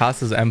in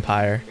Tsukasa's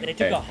empire. They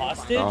took a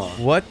hostage?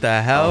 What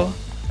the hell?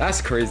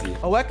 That's crazy.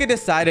 Oweka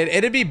decided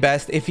it'd be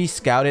best if he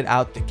scouted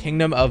out the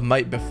Kingdom of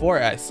Might before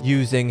us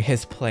using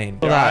his plane.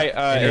 Alright,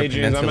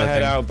 Adriens, I'm gonna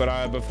head out,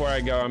 but before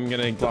I go, I'm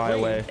gonna fly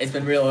away. It's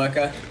been real,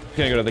 Oweka. I'm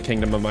gonna go to the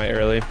Kingdom of Might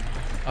early.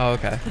 Oh,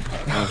 okay.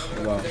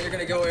 Wow. You're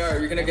gonna go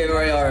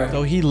where you are.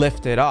 So he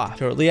lifted off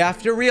shortly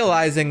after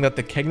realizing that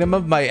the Kingdom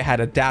of Might had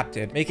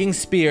adapted, making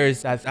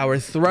spears that were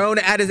thrown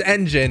at his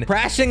engine,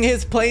 crashing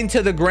his plane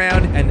to the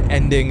ground and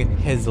ending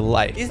his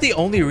life. He's the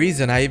only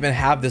reason I even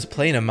have this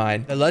plane of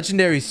mine. The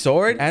legendary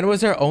sword and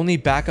was our only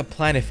backup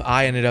plan if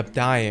I ended up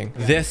dying.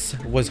 This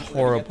was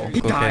horrible. He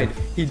died.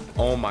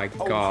 Oh my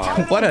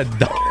God. What a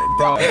dog,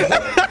 bro.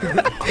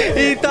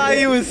 He thought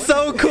he was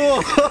so cool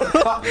with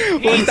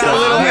that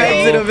little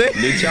exit of it.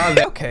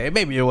 Okay,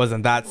 maybe it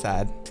wasn't that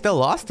sad. Still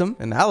lost him,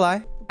 an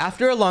ally.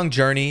 After a long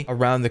journey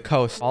around the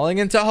coast, falling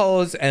into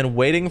holes and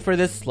waiting for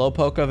this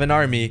slowpoke of an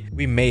army,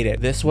 we made it.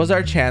 This was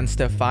our chance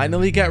to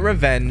finally get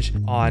revenge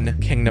on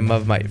Kingdom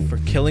of Might for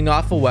killing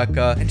off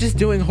Oweka and just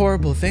doing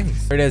horrible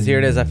things. Here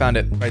it is. I found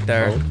it right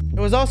there. It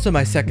was also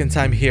my second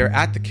time here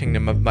at the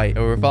Kingdom of Might.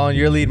 We're following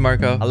your lead,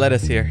 Marco. I'll let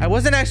us here. I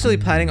wasn't actually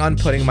planning on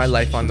putting my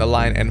life on the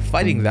line and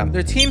fighting them.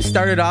 Their team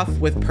started off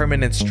with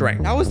permanent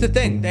strength. That was the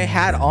thing they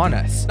had on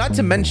us. Not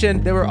to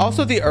mention, they were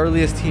also the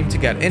earliest team to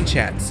get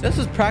enchants. This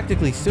was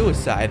practically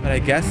suicide. But I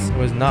guess there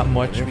was not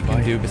much we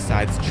can do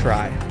besides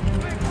try.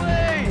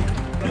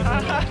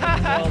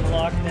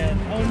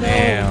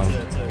 Damn.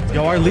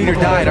 Yo, our leader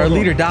died.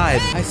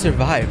 I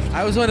survived.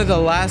 I was one of the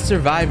last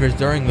survivors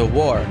during the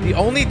war. The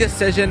only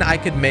decision I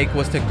could make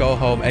was to go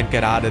home and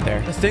get out of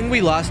there. The thing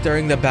we lost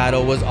during the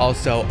battle was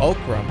also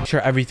Okram. I'm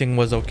sure everything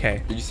was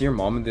okay. Did you see your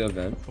mom in the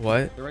event?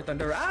 What? They're right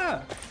under.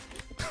 Ah!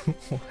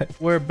 What?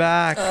 We're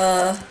back.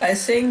 I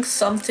think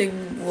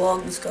something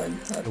wrong is going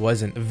on. It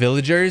wasn't. The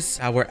villagers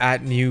that were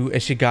at New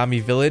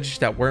Ishigami Village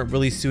that weren't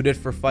really suited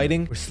for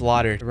fighting were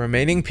slaughtered. The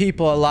remaining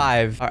people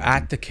alive are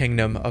at the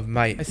Kingdom of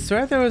Might. I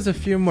swear there was a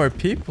few more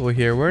people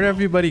here. Where'd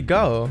everybody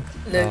go?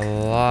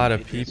 A lot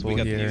of people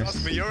here.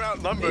 Trust me, you're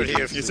outnumbered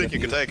here if you think you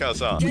can take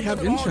us on. We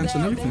have insurance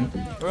and everything.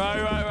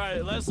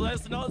 Right.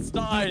 Let's not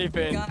start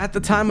anything. At the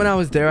time when I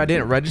was there, I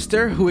didn't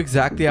register who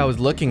exactly I was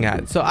looking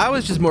at. So I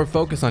was just more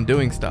focused on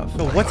doing stuff.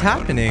 So what's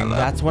happening?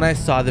 That's when I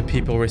saw the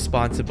people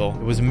responsible.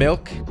 It was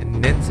Milk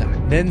and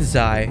Ninzai.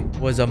 Ninzai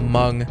was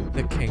among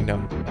the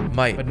Kingdom of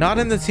Might, but not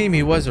in the team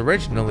he was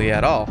originally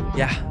at all.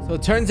 Yeah, so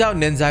it turns out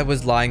Ninzai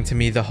was lying to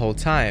me the whole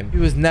time. He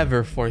was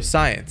never for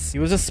science. He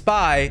was a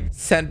spy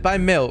sent by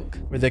Milk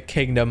for the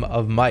Kingdom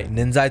of Might.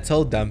 Ninzai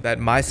told them that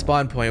my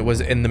spawn point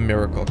was in the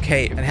Miracle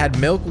Cave and had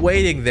Milk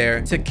waiting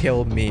there to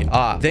kill me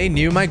off. They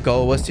knew my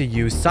goal was to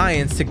use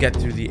science to get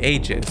through the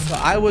ages, so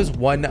I was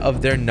one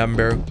of their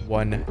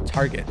 #1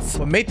 targets.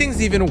 What made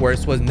things even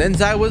worse was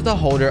Ninzai was the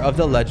holder of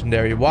the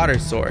legendary water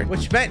sword,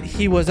 which meant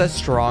he was as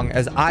strong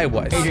as I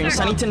was. Adriens,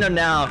 I need to know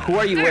now, who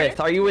are you with?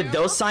 Are you with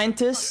those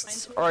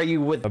scientists or are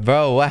you with...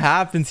 Bro, what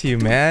happened to you,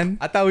 man?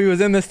 I thought we was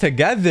in this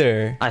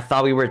together. I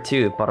thought we were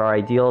too, but our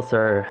ideals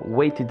are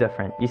way too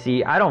different. You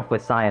see, I don't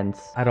with science.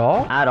 At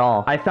all? At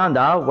all. I found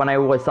out when I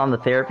was on the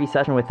therapy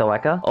session with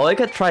Oweka.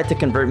 Oweka tried to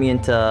convert me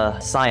into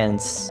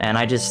science, and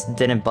I just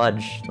didn't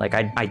budge. Like,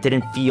 I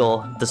didn't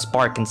feel the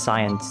spark in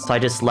science. So I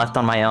just left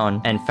on my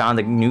own and found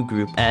a new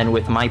group, and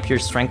with my pure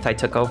strength I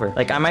took over.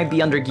 Like, I might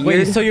be under geared.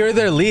 Wait, so you're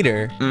their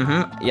leader?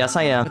 Yes,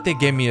 I am. But they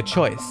gave me a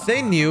choice.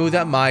 They knew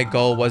that my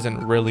goal wasn't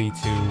really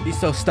to be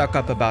so stuck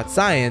up about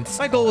science.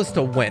 My goal was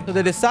to win. So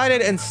they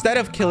decided instead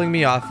of killing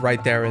me off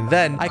right there and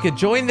then, I could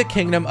join the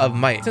Kingdom of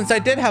Might, since I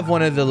did have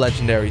one of the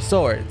legendary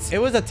swords.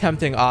 It was a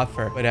tempting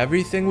offer, but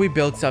everything we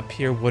built up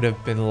here would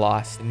have been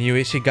lost. The New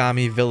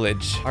Ishigami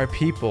Village, our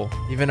people,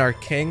 even our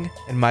king,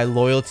 and my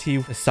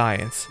loyalty to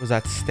science was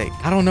at stake.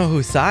 I don't know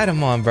whose side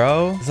I'm on,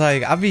 bro. It's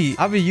like, I'll be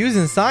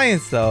using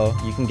science though.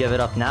 You can give it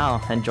up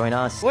now and join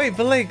us. Wait,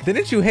 but like,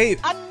 didn't you hate...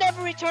 I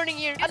never returning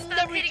here. I'm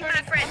never returning.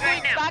 I'm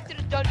going back to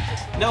the dungeon.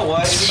 You know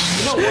what?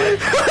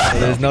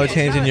 There's no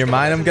change in your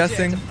mind, I'm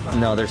guessing?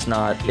 No, there's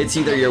not. It's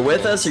either you're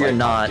with us or you're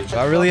not. Do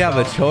I really have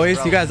a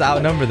choice? You guys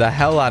outnumber the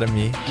hell out of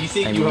me. I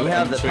mean, you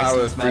have the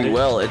power of free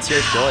will. It's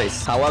your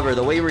choice. However,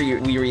 the way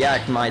we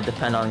react might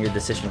depend on your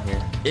decision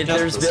here. If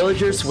there's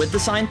villagers with the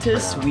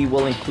scientists, we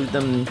will include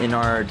them in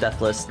our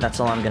death list. That's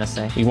all I'm gonna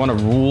say. We want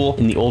to rule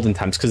in the olden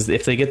times, because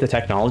if they get the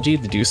technology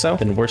to do so,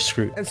 then we're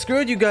screwed. And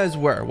screwed you guys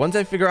were, once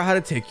I figure out how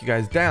to take you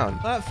guys down.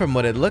 But from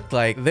what it looked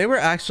like, they were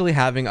actually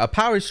having a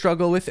power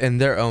struggle within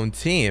their own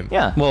team.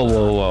 Yeah. Whoa,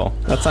 whoa, whoa.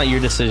 That's not your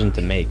decision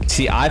to make.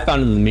 See, I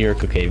found in the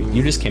Miracle Cave.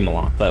 You just came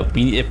along. But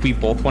if we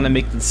both want to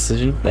make the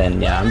decision,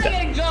 then yeah, I'm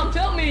done. Jumped,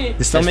 help me!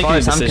 As far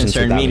as I'm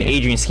concerned, me and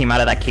Adriens came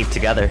out of that cave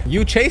together.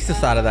 You chased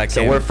us out of that cave.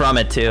 So we're from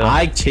it too.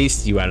 I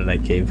chased you out of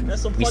that cave.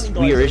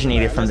 We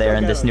originated from there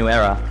in this new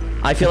era.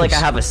 I feel like I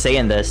have a say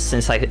in this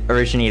since I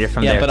originated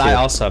from there. Yeah, but too. I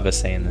also have a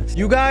say in this.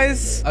 You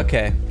guys,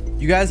 okay.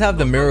 You guys have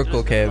the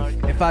Miracle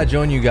Cave. If I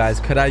join you guys,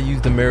 could I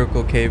use the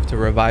Miracle Cave to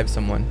revive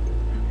someone?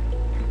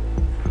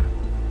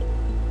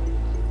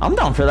 I'm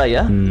down for that,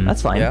 yeah.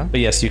 That's fine. Yeah? But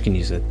yes, you can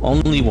use it.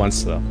 Only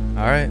once, though.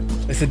 All right.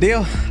 It's a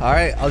deal. All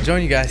right, I'll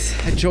join you guys.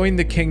 I joined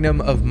the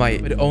Kingdom of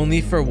Might, but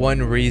only for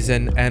one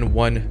reason and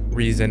one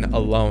reason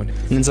alone.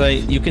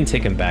 Ninzai, you can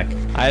take him back.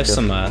 I have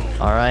some all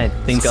right,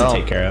 things to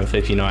take care of,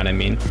 if you know what I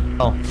mean.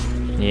 Oh,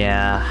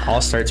 yeah.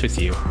 All starts with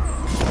you.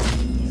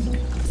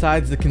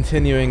 Besides the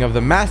continuing of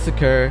the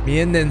massacre,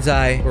 me and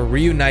Ninzai were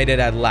reunited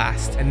at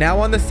last. And now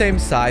on the same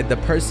side, the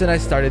person I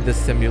started this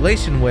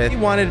simulation with, he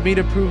wanted me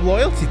to prove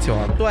loyalty to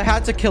him. So I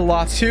had to kill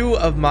off 2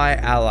 of my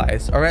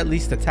allies, or at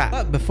least attack.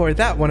 But before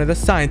that, one of the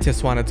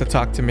scientists wanted to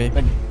talk to me.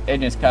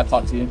 Adriens, can I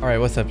talk to you? All right,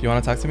 what's up? You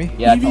want to talk to me?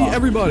 Yeah,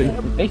 everybody.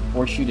 They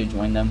force you to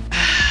join them.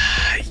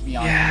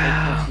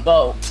 Yeah.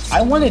 So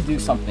I want to do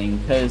something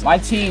because my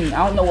team,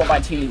 I don't know what my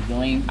team is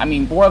doing. I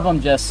mean, 4 of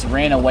them just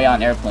ran away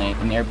on airplanes,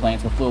 and the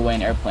airplanes flew away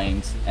in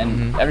airplanes,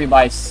 and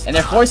everybody's, and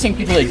they're forcing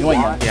people to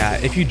join them. Yeah,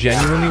 if you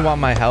genuinely want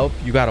my help,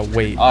 you gotta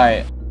wait. All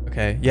right.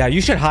 Okay, yeah,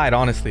 you should hide,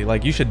 honestly.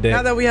 Like, you should dip.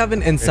 Now that we have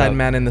an inside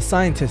man in the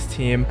scientist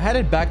team, I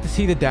headed back to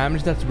see the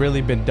damage that's really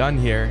been done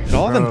here. Did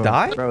all of them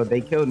die? Bro, they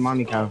killed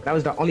Mommy Cow. That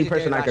was the only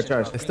person I could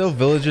trust. There's still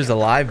villagers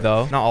alive,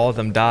 though. Not all of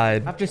them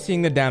died. After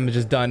seeing the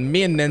damages done,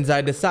 me and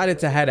Ninzai decided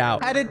to head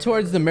out. Headed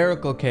towards the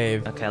Miracle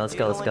Cave. Okay, let's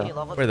go, let's go.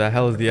 Where the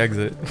hell is the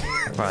exit?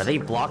 Bro, they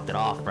blocked it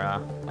off, bro. I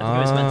think it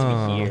was meant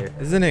to be here.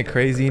 Isn't it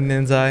crazy,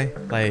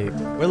 Ninzai? Like,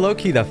 we're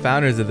low-key the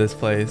founders of this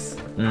place.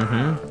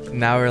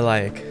 Now we're,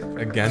 like,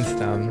 against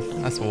them.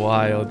 That's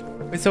wild.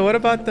 Wait, so what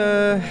about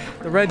the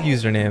red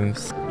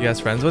usernames? You guys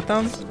friends with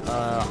them?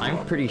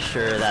 I'm pretty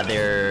sure that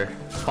they're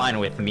fine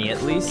with me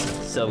at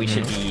least, so we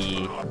should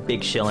be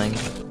big shilling.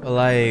 But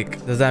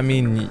like, does that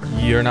mean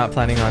you're not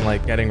planning on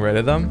like getting rid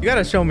of them? You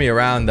gotta show me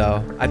around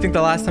though. I think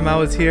the last time I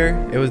was here,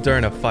 it was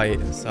during a fight,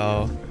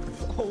 so.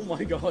 Oh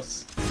my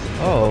gosh.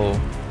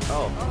 Oh.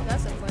 Oh,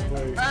 that's a plan.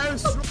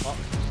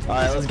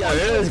 Alright, let's get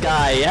rid of this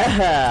guy,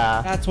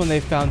 yeah! That's when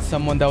they found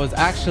someone that was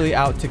actually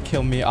out to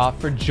kill me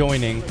off for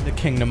joining the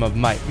Kingdom of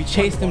Might. We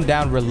chased him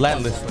down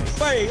relentlessly.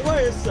 Wait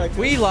a second.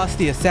 We lost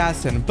the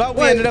assassin, but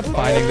we ended up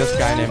finding this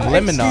guy named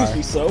Liminar. Excuse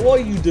me, sir. What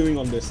are you doing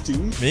on this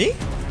team? Me?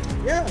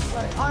 Yeah,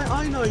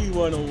 I know you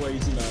weren't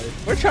always, you know.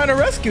 We're trying to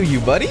rescue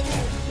you, buddy.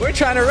 We're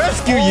trying to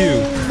rescue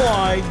you. Oh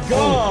my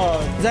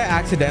god. Zai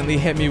accidentally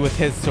hit me with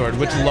his sword,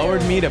 which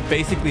lowered me to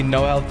basically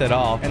no health at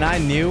all. And I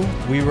knew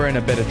we were in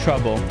a bit of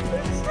trouble.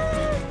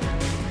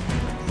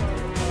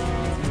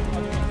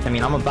 I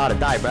mean, I'm about to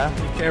die, bruh.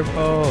 Be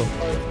careful.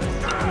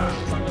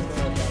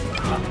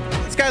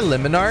 This guy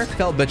Liminar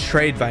felt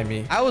betrayed by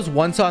me. I was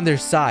once on their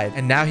side,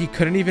 and now he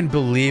couldn't even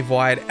believe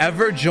why I'd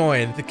ever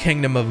joined the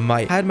Kingdom of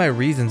Might. I had my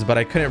reasons, but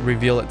I couldn't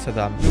reveal it to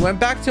them. We went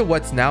back to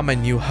what's now my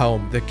new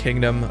home, the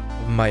Kingdom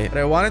of Might. But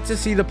I wanted to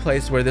see the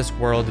place where this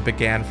world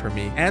began for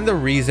me, and the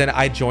reason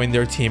I joined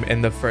their team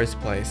in the first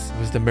place. It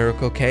was the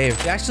Miracle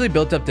Cave. They actually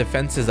built up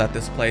defenses at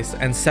this place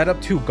and set up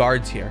 2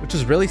 guards here, which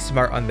was really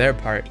smart on their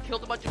part.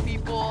 Killed a bunch of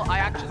people. I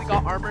actually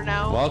got armor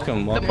now.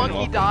 Welcome. The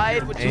monkey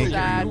died, which is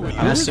sad.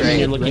 I'm assuming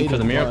you're looking for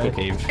the Miracle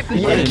Cave.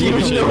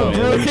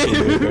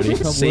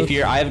 Safe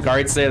here. I have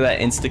guards there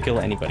that insta-kill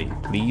anybody.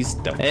 Please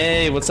don't.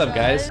 Hey, what's up,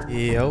 guys?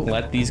 Yo.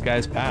 Let these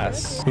guys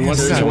pass. Who wants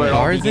This to is where it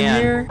all guards in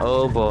began. here?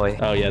 Oh boy.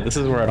 Oh yeah, this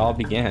is where it all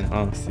began.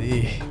 Oh.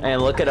 See.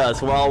 And look at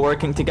us. We're all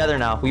working together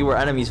now. We were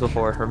enemies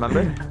before,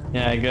 remember?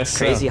 Yeah, I guess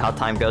Crazy so. how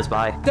time goes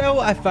by. So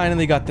I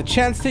finally got the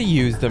chance to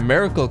use the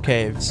Miracle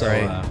Cave. So,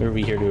 who are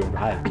we here to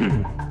arrive?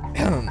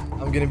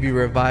 I'm gonna be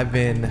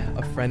reviving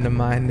a friend of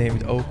mine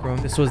named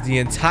Okram. This was the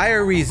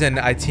entire reason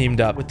I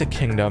teamed up with the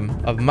Kingdom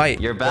of Might.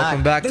 You're back.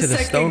 Welcome back to the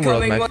Stone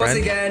World, my friend. Once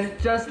again,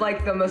 just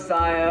like the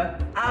Messiah,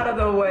 out of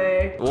the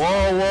way. Whoa,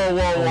 whoa,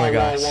 whoa, Oh my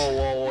gosh. whoa,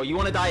 whoa, whoa. Oh, you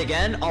want to die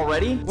again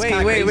already?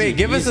 Wait.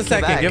 Give us a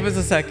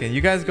second. You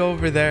guys go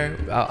over there.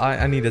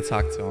 I need to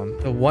talk to him.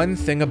 The one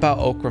thing about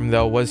Okram,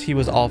 though, was he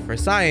was all for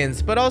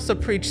science, but also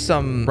preached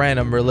some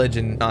random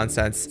religion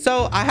nonsense.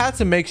 So I had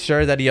to make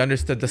sure that he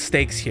understood the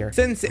stakes here.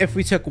 Since if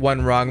we took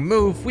one wrong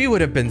move, we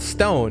would have been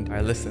stoned. All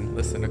right,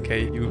 listen,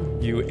 okay?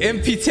 You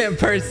impudent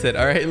person.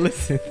 All right,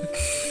 listen.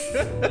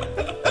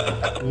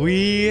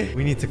 We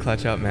need to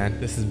clutch up, man.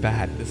 This is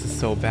bad. This is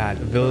so bad.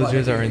 The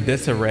villagers are in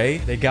disarray.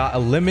 They got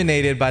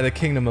eliminated by the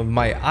Kingdom of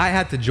Might. I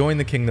had to join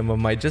the Kingdom of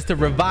Might just to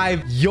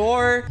revive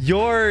your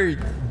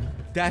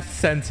death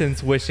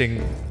sentence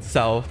wishing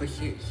self. But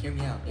hear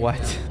me out.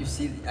 What? You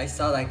see, I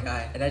saw that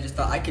guy, and I just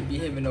thought I could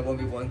beat him in a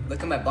 1v1.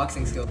 Look at my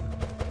boxing skill.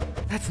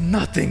 That's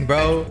nothing,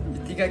 bro.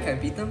 You think I can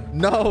beat them?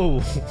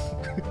 No.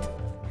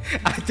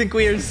 I think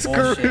we are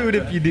screwed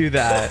if you do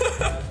that.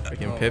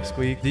 Freaking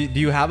pipsqueak. Do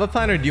you have a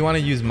plan, or do you want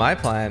to use my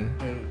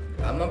plan?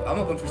 I'm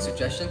open for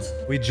suggestions.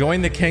 We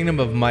joined the Kingdom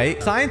of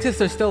Might.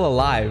 Scientists are still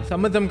alive.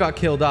 Some of them got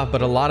killed off,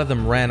 but a lot of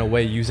them ran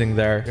away using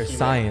their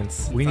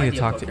science. We need to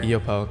talk to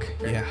Eopoke.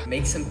 Yeah.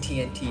 Make some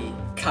TNT.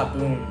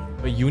 Kaboom.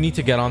 But you need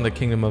to get on the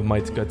Kingdom of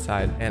Might's good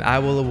side, and I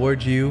will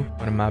award you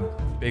one of my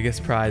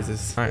biggest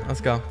prizes. All right,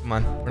 let's go. Come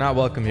on. We're not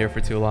welcome here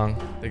for too long.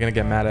 They're gonna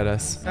get mad at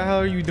us. What the hell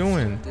are you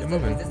doing? Get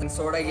moving. Is this the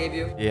sword I gave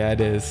you? Yeah,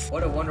 it is.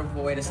 What a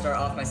wonderful way to start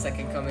off my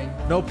second coming.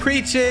 No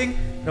preaching.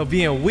 No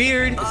being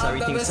weird. Is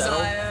everything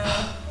settled?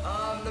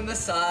 I'm the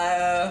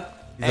Messiah.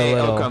 Hey,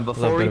 Okram,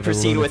 before we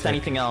proceed with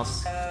anything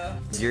else,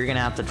 you're gonna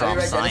have to drop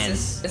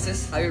science.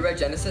 Have you read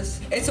Genesis?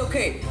 It's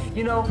okay.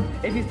 You know,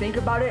 if you think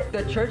about it,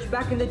 the church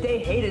back in the day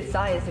hated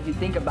science, if you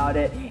think about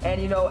it.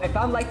 And you know, if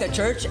I'm like the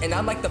church and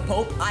I'm like the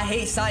Pope, I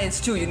hate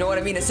science too, you know what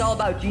I mean? It's all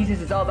about Jesus,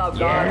 it's all about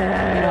God.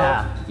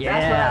 You know,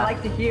 that's what I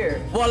like to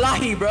hear.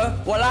 Wallahi, bro.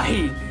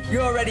 Wallahi. You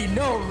already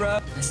know, bro.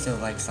 I still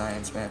like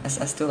science, man. I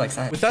still like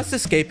science. With us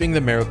escaping the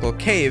Miracle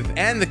Cave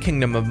and the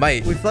Kingdom of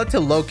Might, we fled to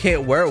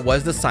locate where it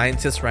was the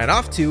scientists ran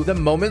off to the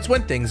moments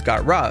when things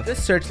got rough.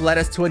 This search led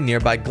us to a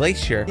nearby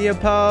glacier.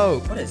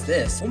 Eopoke. What is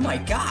this? Oh my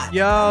god.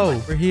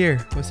 Yo, we're here.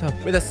 What's up?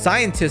 Where the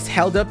scientists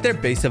held up their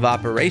base of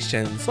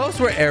operations.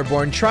 Most were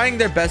airborne, trying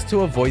their best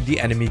to avoid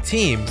the enemy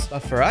teams. But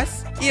for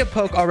us,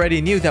 Eopoke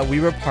already knew that we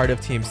were part of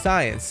Team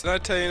Science. Did I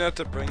tell you not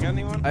to bring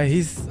anyone?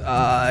 He's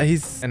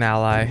an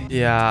ally.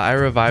 Yeah, I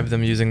revived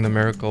them using the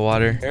miracle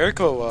water.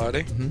 Miracle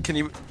water? Can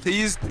you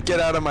please get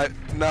out of my...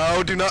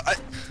 No, do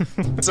not...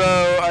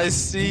 So, I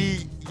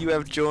see you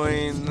have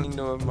joined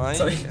Kingdom of Might.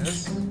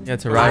 Yes? Yeah,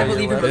 to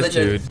revive this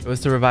dude. It was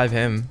to revive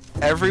him.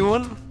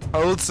 Everyone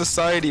holds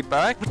society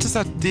back? What does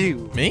that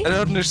do? Me? I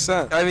don't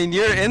understand. I mean,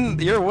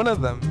 you're one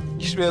of them.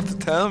 You should be able to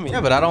tell me. Yeah,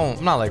 but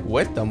I'm not like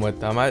with them.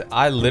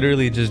 I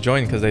literally just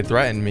joined because they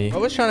threatened me. I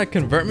was trying to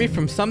convert me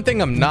from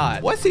something I'm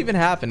not. What's even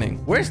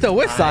happening? We're still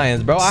with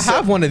science, bro. I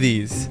have one of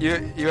these. You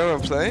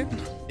have a plane?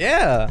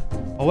 Yeah.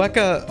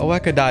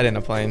 Oweka died in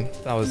a plane.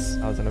 That was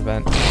an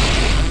event.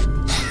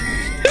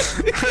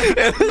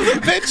 It was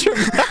a bit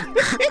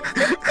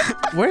traumatic.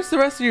 Where's the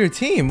rest of your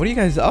team? What are you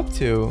guys up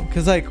to?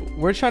 Because like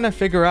we're trying to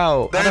figure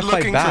out how to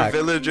fight back.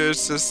 They're looking for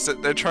villagers.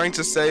 They're trying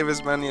to save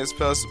as many as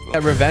possible.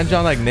 Revenge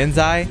on like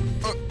Ninzai.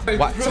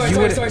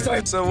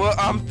 Sorry. So what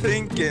I'm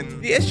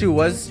thinking. The issue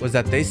was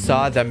that they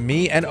saw that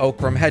me and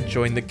Okram had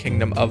joined the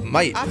Kingdom of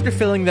Might. After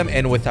filling them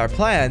in with our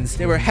plans,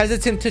 they were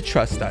hesitant to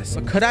trust us.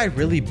 But could I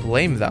really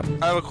blame them?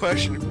 I have a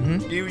question.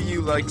 Do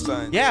you like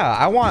science? Yeah,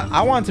 I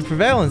want to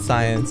prevail in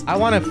science. I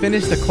want to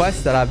finish the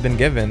quest that I've been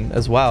given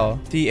as well.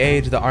 The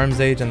Age, the Arms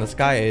Age, and the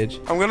Sky Age.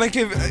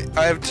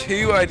 I have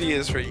two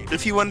ideas for you.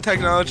 If you want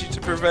technology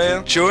to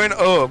prevail, join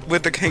up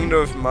with the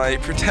Kingdom of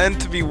Might, pretend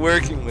to be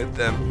working with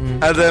them,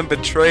 and then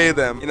betray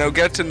them. You know,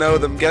 get to know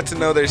them, get to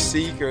know their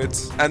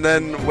secrets, and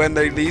then when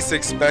they least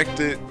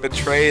expect it,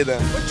 betray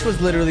them. Which was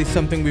literally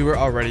something we were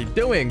already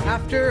doing.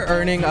 After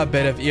earning a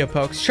bit of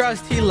Eopoke's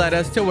trust, he led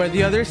us to where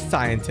the other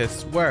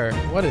scientists were.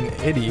 What an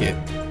idiot.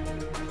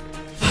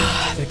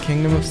 The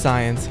Kingdom of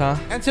Science, huh?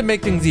 And to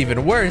make things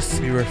even worse,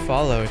 we were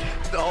followed.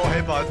 Oh,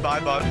 hey, bud. Bye,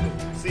 bud.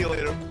 See you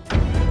later.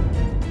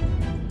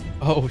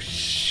 Oh,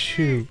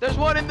 shoot. There's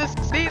one in this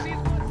season.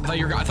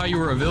 I thought you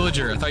were a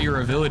villager.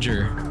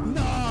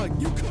 No,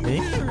 you come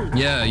here.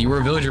 Yeah, you were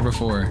a villager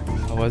before.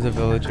 I was a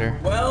villager.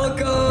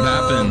 Welcome. What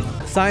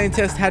happened?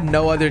 Scientists had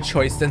no other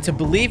choice than to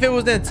believe it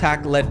was an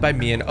attack led by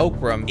me and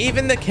Okram.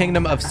 Even the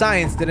Kingdom of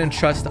Science didn't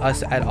trust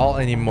us at all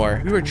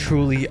anymore. We were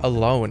truly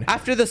alone.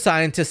 After the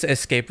scientists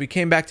escaped, we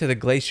came back to the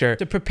glacier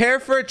to prepare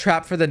for a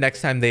trap for the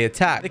next time they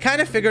attacked. They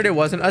kind of figured it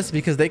wasn't us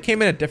because they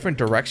came in a different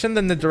direction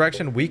than the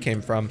direction we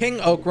came from. King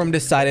Okram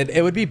decided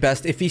it would be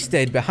best if he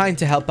stayed behind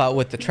to help out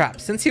with the trap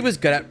since he was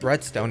good at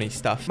redstone-y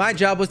stuff. My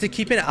job was to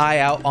keep an eye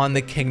out on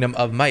the Kingdom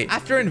of Might.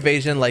 After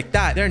invasion like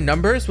that, their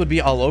numbers would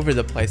be all over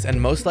the place and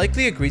most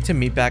likely agree to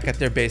meet back at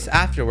their base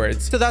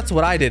afterwards. So that's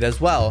what I did as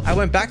well. I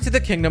went back to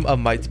the Kingdom of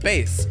Might's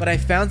base, but I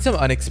found some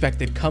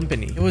unexpected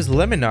company. It was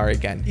Liminar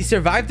again. He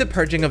survived the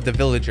purging of the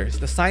villagers,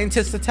 the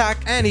scientist attack,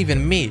 and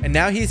even me. And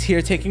now he's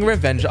here taking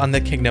revenge on the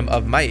Kingdom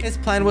of Might. His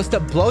plan was to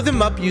blow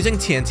them up using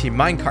TNT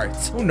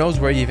minecarts. Who knows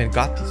where he even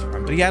got these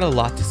from, but he had a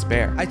lot to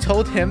spare. I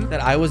told him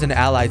that I was an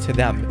ally to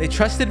them. They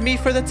trusted me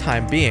for the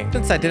time being,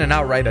 since I didn't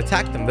outright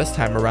attack them this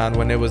time around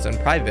when it was in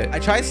private. I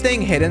tried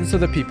staying hidden so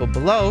the people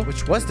below,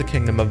 which was the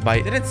Kingdom of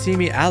Might, didn't see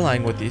me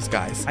allying with these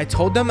guys. I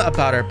told them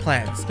about our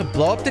plans to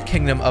blow up the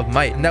Kingdom of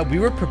Might and that we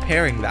were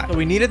preparing that. So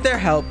we needed their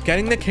help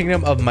getting the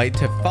Kingdom of Might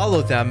to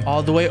follow them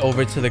all the way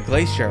over to the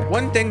glacier.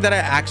 One thing that I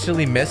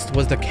actually missed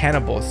was the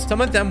cannibals.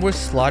 Some of them were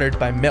slaughtered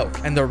by Milk,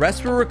 and the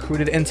rest were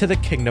recruited into the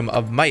Kingdom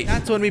of Might.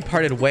 That's when we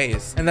parted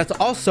ways, and that's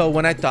also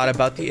when I thought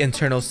about the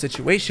internal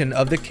situation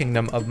of the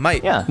Kingdom of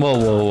Might. Yeah.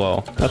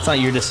 Whoa. That's not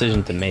your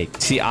decision to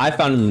make. See, I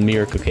found in the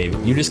Miracle Cave.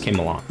 You just came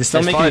along. As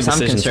far as I'm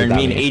concerned,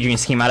 me and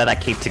Adriens came out of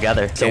that cave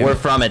together, so we're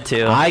from it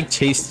too. I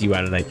chased you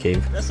out of that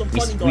cave.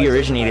 We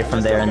originated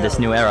from there in this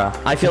new era.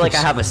 I feel like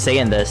I have a say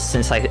in this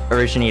since I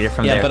originated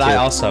from there. Yeah, but too. I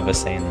also have a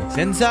say in this.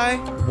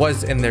 Nenzai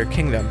was in their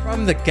kingdom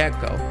from the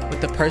get-go,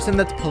 but the person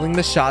that's pulling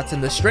the shots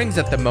and the strings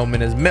at the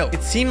moment is Milk.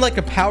 It seemed like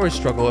a power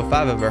struggle if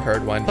I've ever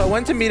heard one. So I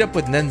went to meet up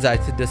with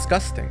Nenzai to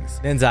discuss things.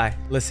 Nenzai,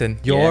 listen,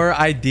 your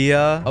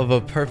idea of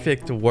a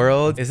perfect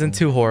world isn't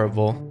too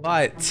horrible,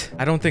 but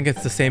I don't think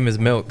it's the same as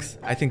Milk's.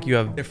 I think you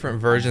have different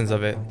versions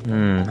of it.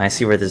 I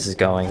see where this is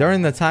going.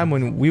 During the time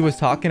when we was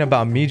talking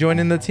about me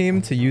joining the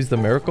team to use the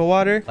miracle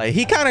water, like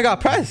he kind of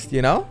got pressed,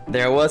 you know?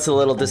 There was a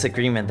little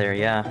disagreement there,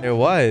 yeah. There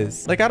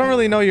was. Like, I don't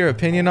really know your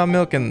opinion on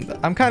Milk, and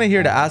I'm kind of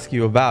here to ask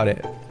you about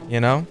it, you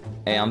know?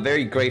 Hey, I'm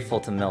very grateful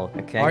to Milk,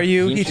 okay? Are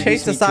you? He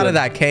chased us out of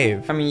that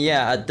cave. I mean,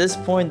 yeah, at this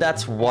point,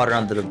 that's water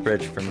under the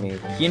bridge for me.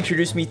 He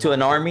introduced me to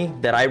an army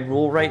that I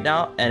rule right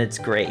now, and it's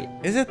great.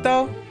 Is it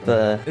though?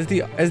 Is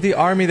the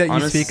army that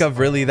you speak of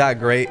really that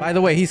great? By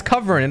the way, he's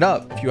covering it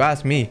up, if you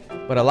ask me.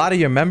 But a lot of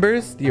your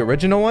members, the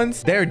original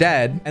ones, they're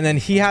dead. And then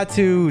he had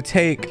to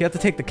take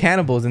the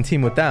cannibals and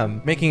team with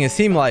them, making it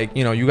seem like,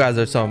 you know, you guys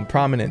are some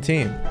prominent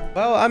team.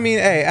 Well, I mean,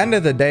 hey, end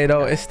of the day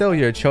though, it's still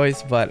your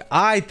choice, but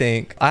I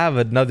think I have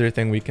another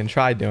thing we can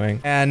try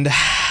doing. And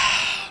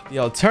the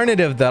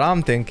alternative that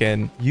I'm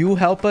thinking, you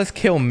help us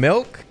kill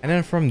Milk, and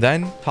then from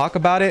then talk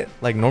about it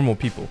like normal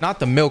people, not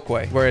the Milk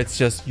way, where it's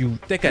just you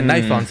stick a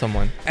knife on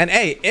someone. And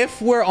hey,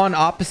 if we're on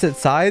opposite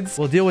sides,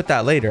 we'll deal with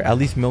that later. At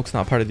least Milk's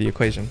not part of the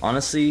equation.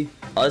 Honestly,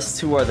 us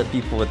two are the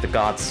people with the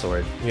God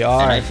sword. We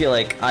are. And I feel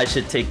like I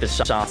should take the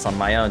shots on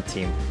my own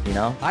team, you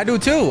know? I do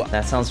too.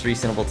 That sounds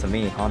reasonable to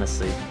me,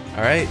 honestly.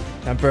 All right,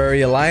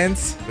 temporary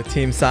alliance with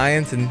Team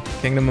Science and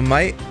Kingdom of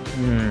Might.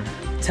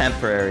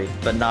 Temporary,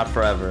 but not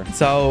forever.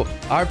 So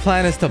our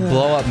plan is to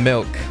blow up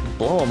Milk.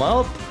 Blow him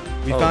up?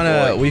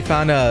 We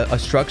found a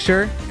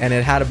structure, and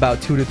it had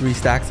about 2 to 3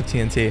 stacks of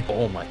TNT.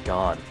 Oh my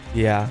god.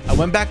 Yeah. I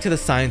went back to the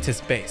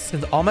scientist base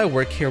since all my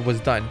work here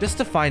was done, just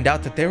to find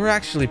out that they were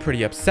actually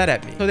pretty upset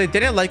at me. So they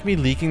didn't like me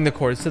leaking the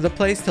codes to the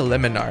place to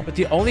Liminar, but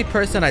the only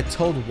person I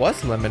told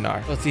was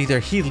Liminar. So it's either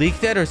he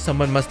leaked it or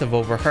someone must have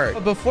overheard.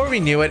 But before we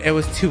knew it, it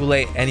was too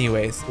late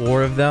anyways.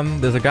 4 of them.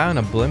 There's a guy on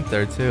a blimp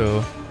there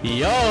too.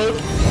 Yo!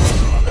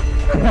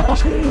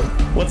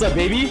 What's up,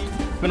 baby?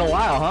 It's been a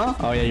while, huh?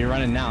 Oh yeah, you're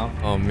running now.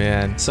 Oh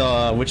man.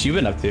 So what you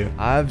been up to?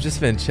 I've just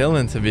been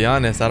chilling, to be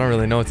honest. I don't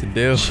really know what to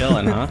do.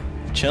 Chilling, huh?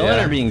 Chilling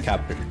or being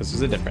captured? Because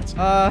there's a difference.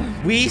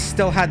 We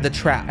still had the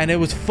trap, and it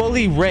was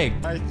fully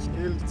rigged. I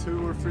killed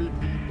 2 or 3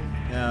 people.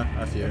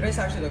 Yeah, a few. Your base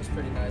actually looks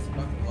pretty nice. I'm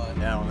not gonna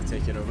lie. Yeah, I want to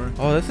take it over.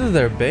 Oh, this is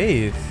their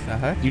base.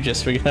 You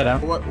just figured that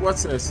out?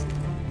 What's this?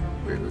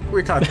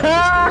 We can't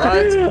have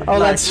this, right? Oh,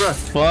 that's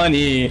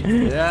funny.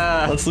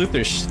 Yeah. Let's loot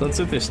their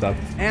stuff.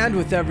 And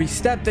with every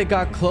step, they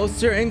got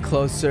closer and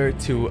closer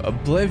to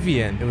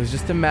oblivion. It was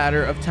just a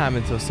matter of time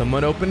until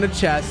someone opened a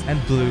chest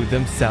and blew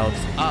themselves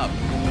up.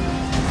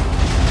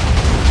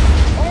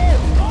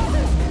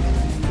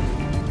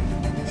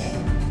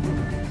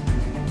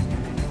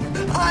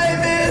 I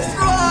missed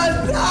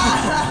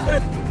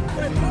one!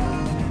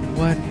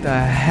 What the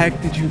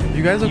heck did you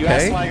guys okay? You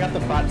asked why I got the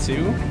prot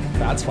 2?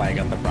 That's why I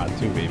got the prot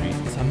 2, baby.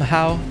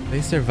 Somehow, they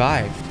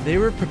survived. They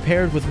were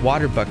prepared with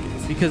water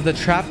buckets because the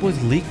trap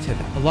was leaked to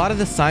them. A lot of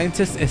the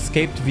scientists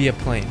escaped via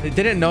plane. They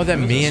didn't know that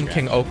me and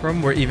King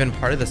Okram were even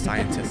part of the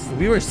scientists.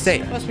 We were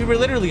safe. Plus, we were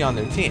literally on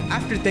their team.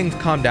 After things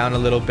calmed down a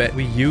little bit,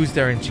 we used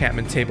their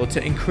enchantment table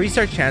to increase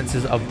our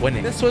chances of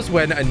winning. This was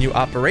when a new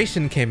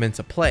operation came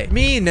into play.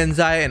 Me,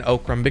 Nenzai, and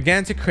Okram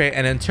began to create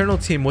an internal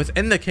team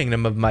within the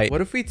Kingdom of Might.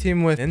 What if we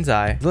team with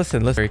Nenzai?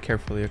 Listen very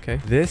carefully,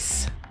 okay?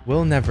 This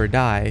will never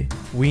die.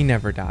 We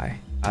never die.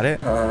 Got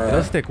it?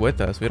 It'll stick with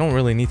us. We don't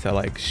really need to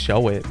like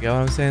show it. You know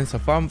what I'm saying? So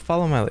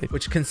follow my lead,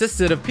 which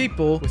consisted of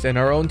people within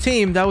our own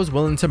team that was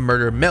willing to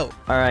murder Milk.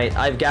 All right,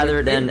 I've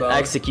gathered an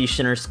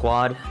executioner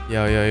squad.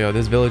 Yo,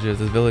 there's villagers.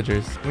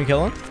 Can we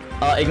kill them?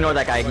 Ignore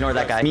that guy. Ignore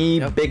that guy. Me,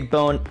 Big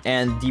Bone,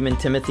 and Demon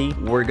Timothy.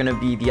 We're gonna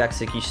be the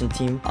execution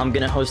team. I'm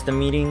gonna host a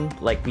meeting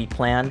like we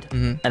planned,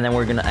 and then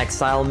we're gonna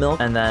exile Milk,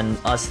 and then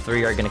us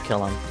 3 are gonna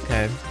kill him.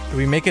 Okay. Should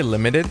we make it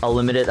limited? A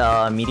limited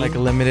meeting? Like a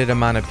limited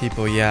amount of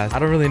people, yeah. I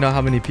don't really know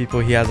how many people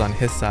he has on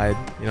his side.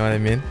 You know what I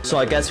mean? So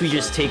I guess we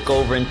just take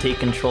over and take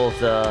control of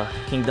the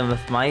Kingdom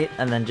of Might,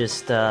 and then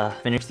just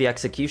finish the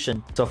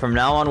execution. So from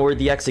now on, we're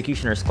the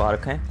executioner squad,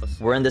 okay?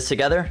 We're in this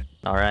together?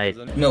 All right.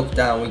 Milk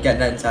down, we get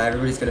Nensai,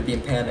 everybody's gonna be in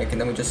panic, and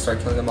then we just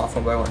start killing them off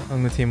one by one.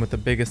 On the team with the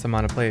biggest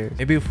amount of players.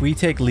 Maybe if we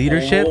take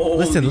leadership,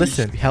 listen,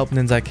 we help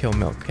Nensai kill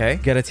Milk, okay?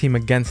 Get a team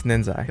against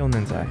Nensai, kill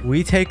Nensai.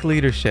 We take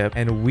leadership,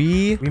 and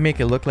we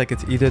make it look like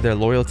it's either they're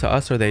loyal to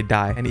us or they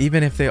die. And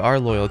even if they are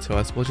loyal to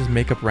us, we'll just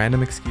make up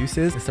random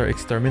excuses and start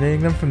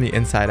exterminating them from the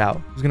inside out.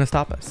 Who's gonna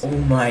stop us? Oh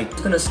my,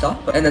 who's gonna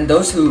stop us? And then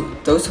those who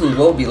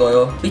will be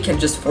loyal, we can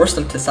just force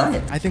them to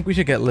science. I think we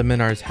should get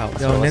Liminar's help.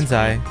 Yo,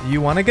 Nensai, do you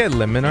want to get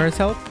Liminar's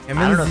help?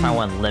 I don't know if I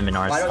want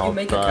Liminar's help, you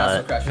make a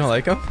castle crash? You don't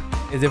like him?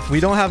 Is if we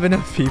don't have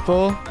enough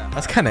people,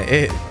 that's kind of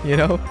it, you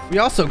know? We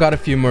also got a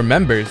few more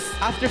members.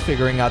 After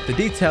figuring out the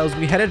details,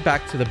 we headed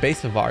back to the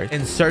base of ours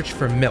in search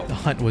for Milk. The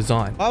hunt was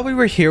on. While we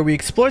were here, we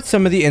explored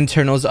some of the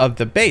internals of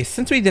the base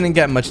since we didn't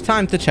get much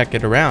time to check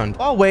it around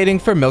while waiting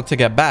for Milk to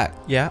get back.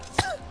 Yeah.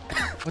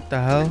 What the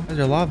hell? There's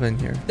your lava in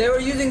here. They were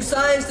using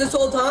science this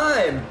whole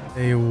time.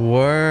 They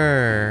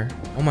were.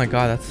 Oh my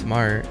god, that's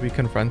smart. We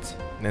confront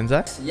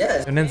Nensai?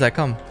 Yes. Yo, Nensai,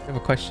 come. I have a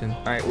question.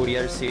 All right,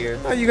 Uriel's here.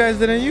 Oh, you guys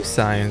didn't use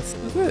science.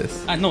 What's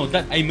this? No,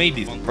 that I made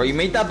this. Bro, you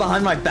made that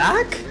behind my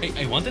back?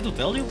 I wanted to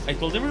tell you. I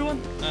told everyone.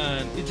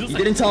 It just, you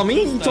didn't tell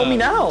me. You told me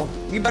now.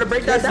 You better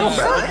break that down,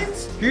 bro.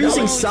 Science? You're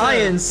using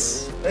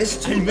science. It's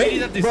too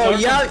late. Bro,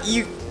 yeah,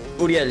 you...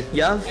 Uriel,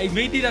 yeah? I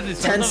made it at the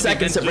start 10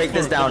 seconds to break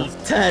this down.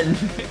 10.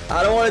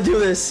 I don't want to do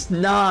this.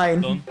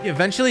 9. He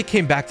eventually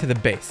came back to the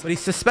base, but he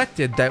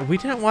suspected that we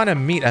didn't want to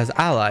meet as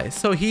allies,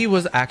 so he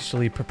was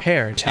actually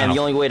prepared. And the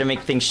only way to make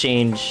things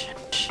change...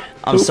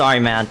 I'm sorry,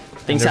 man.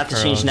 Things have to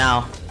change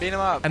now. Beat him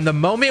up. And the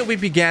moment we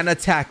began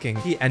attacking,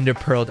 he ender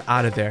pearled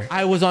out of there.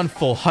 I was on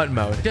full hunt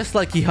mode, just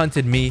like he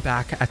hunted me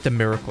back at the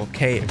Miracle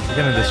Cave. We're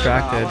getting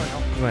distracted.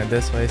 We went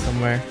this way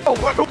somewhere. Oh,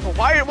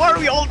 why are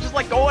we all just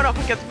like going up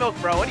against Milk,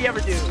 bro? What do you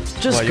ever do?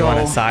 Just what, you want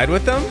to side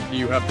with them? Do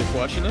you have to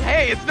question it?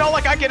 Hey, it's not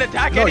like I can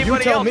attack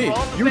anybody else.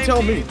 No, you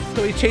tell me.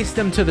 So he chased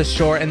them to the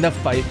shore and the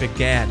fight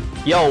began.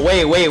 Yo,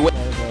 wait. Oh,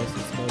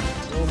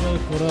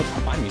 Milk, what up?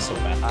 Find me so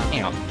bad.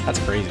 Damn, that's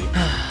crazy.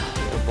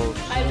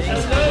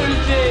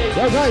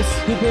 Yo guys,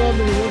 keep it on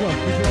the river.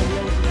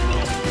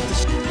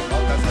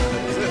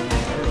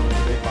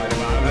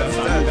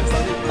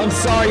 I'm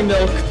sorry,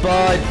 Milk,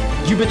 but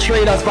you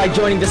betrayed us by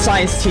joining the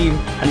science team.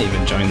 I didn't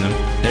even join them.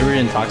 They were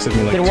intoxicated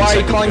me like then 2 why are you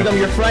seconds calling ago. them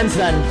your friends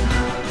then?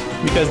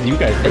 Because you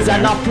guys were Is that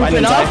there. not proof Fine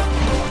enough?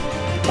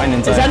 Fine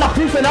Is that not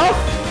proof enough?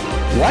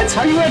 What?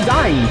 How are you gonna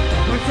die?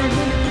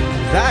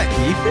 Is that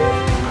Ethan?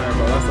 Alright,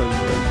 bro, that's like...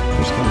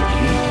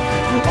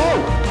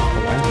 Oh!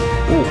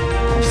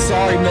 I'm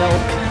sorry,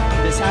 Milk.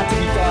 This had to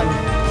be done.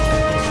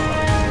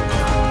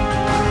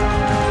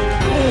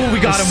 Oh, we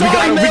got him.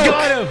 Sorry, we Milk.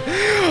 got him.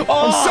 Oh.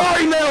 I'm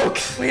sorry, Milk.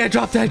 Wait, I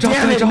dropped it. I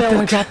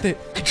dropped it.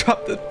 I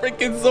dropped the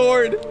freaking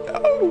sword.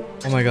 No.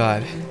 Oh my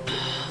god.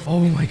 Oh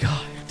my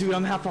god. Dude,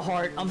 I'm half a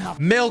heart.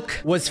 Milk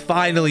was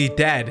finally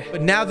dead.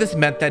 But now this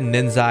meant that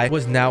Nensai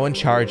was now in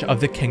charge of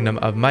the Kingdom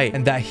of Might,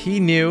 and that he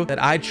knew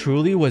that I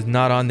truly was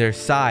not on their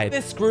side.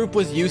 This group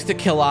was used to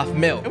kill off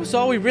Milk. It was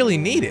all we really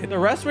needed. The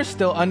rest were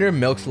still under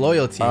Milk's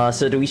loyalty.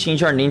 So do we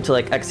change our name to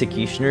like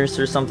Executioners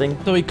or something?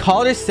 So we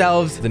called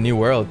ourselves the New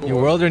World. New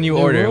World or New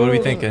Order? What are we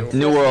thinking?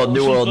 New World.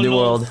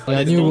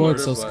 Yeah, New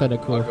World sounds kind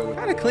of cool.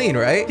 Kind of clean,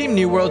 right? Team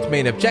New World's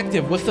main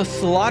objective was to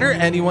slaughter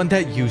anyone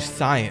that used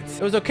science.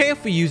 It was okay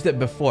if we used it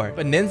before,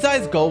 but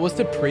Nensai's goal was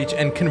to preach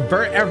and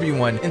convert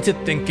everyone into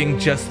thinking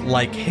just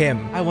like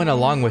him. I went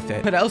along with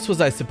it. What else was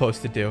I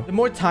supposed to do? The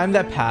more time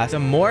that passed, the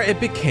more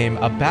it became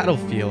a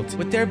battlefield,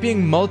 with there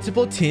being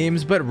multiple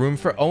teams but room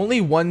for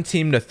only one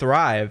team to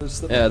thrive.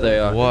 Yeah, they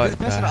are. What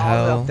the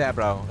hell? There,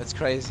 bro. It's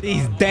crazy.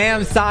 These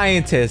damn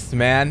scientists,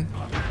 man.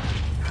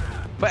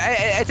 But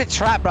it's a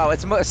trap, bro.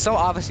 It's so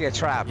obviously a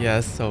trap. Yeah,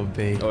 it's so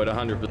big. Oh,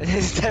 100%.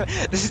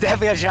 This is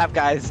definitely a trap,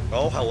 guys.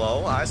 Oh,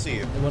 hello. I see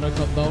you. You wanna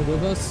come down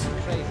with us?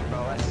 Crazy,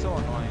 bro. That's so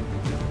annoying.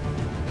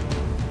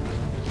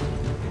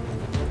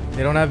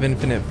 They don't have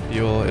infinite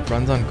fuel. It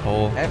runs on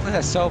coal. Everything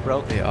is so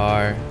broke. They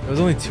are. There was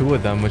only 2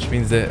 of them, which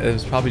means that it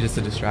was probably just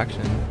a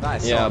distraction.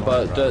 Nice. Yeah, so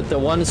but annoying, the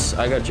ones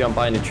I got jumped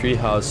by in the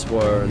treehouse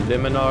were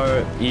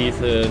Liminar,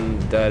 Ethan,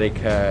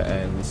 Dedica,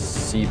 and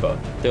Siba.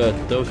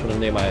 Those were the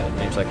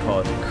names I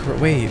called.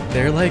 Wait,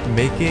 they're like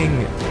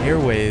making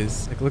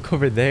airways. Like, look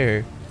over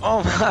there.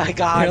 Oh my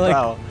god, They're like,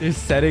 bro. they're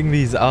setting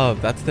these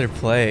up. That's their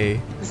play.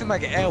 This is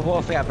like air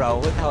warfare, bro.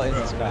 What the hell is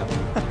this crap?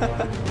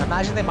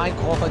 Imagine they mind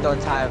core for the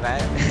entire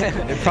event.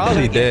 It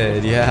probably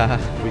did, yeah.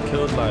 We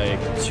killed like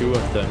 2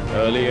 of them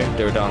earlier.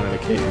 They were down in the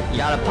cave. You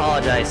gotta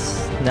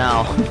apologize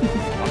now.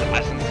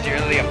 I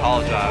sincerely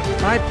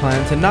apologize. My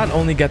plan to not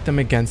only get them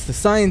against the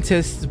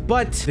scientists,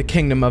 but the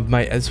Kingdom of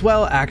Might as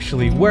well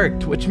actually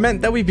worked, which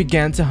meant that we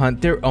began to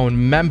hunt their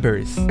own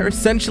members. They're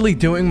essentially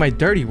doing my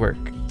dirty work.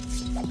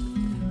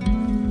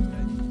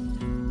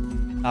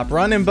 Stop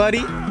running, buddy.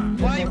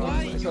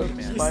 Why? He's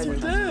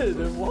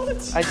dead.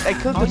 What? I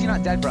killed him. How is he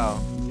not dead, bro?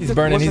 He's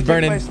burning, he's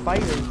burning.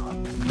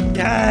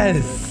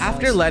 Yes!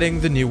 After letting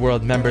the New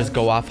World members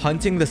go off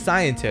hunting the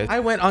scientists, I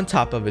went on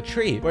top of a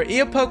tree, where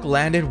Eopoke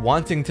landed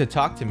wanting to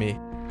talk to me.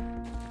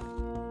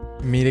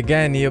 Meet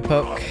again,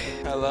 Eopoke.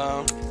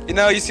 Hello. You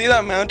know, you see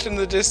that mountain in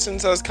the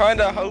distance? I was kind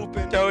of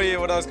hoping to show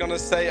you what I was gonna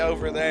say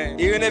over there.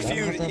 Even if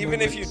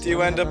you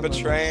do end up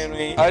betraying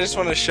me, I just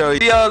want to show you.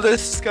 See all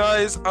this,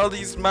 guys? All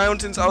these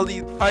mountains, all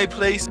these high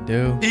places.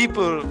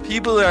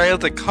 People are able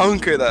to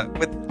conquer that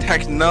with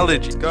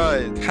technology.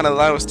 Guys, can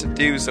allow us to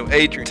do so.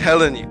 Adrian,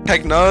 telling you,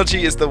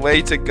 technology is the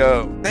way to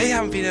go. They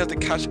haven't been able to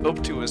catch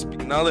up to us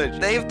with knowledge.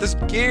 They have this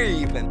gear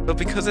even, but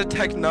because of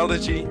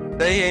technology,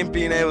 they ain't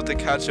been able to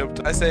catch up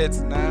to. I say it's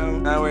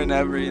now or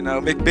never, you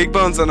know. Big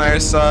Bone's on our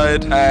side.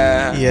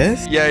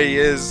 Yes? Yeah, he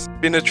is.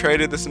 Been a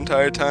traitor this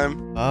entire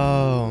time.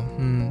 Oh,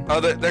 Oh,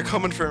 they're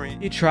coming for me.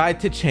 He tried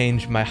to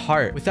change my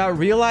heart without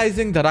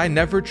realizing that I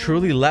never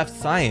truly left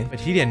science, but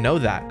he didn't know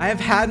that. I have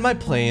had my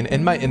plane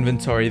in my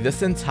inventory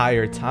this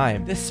entire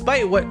time.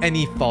 Despite what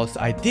any false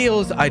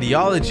ideals,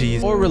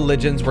 ideologies, or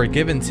religions were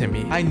given to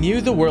me, I knew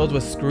the world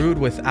was screwed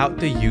without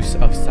the use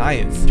of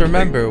science.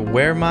 Remember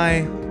where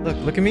my...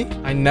 Look at me.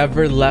 I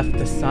never left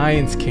the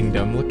Science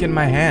Kingdom. Look in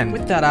my hand.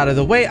 With that out of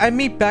the way, I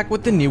meet back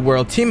with the New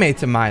World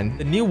teammates of mine.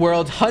 The New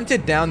World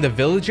hunted down the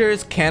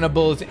villagers,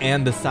 cannibals,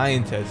 and the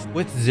scientists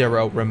with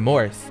zero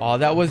remorse. All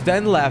that was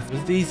then left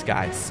was these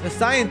guys. The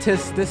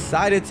scientists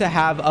decided to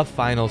have a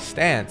final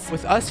stance.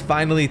 With us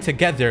finally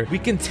together, we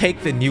can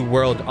take the New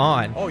World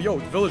on. Oh, yo,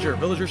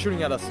 villager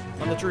shooting at us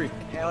on the tree.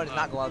 Arrow does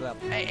not go all the way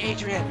up. Hey,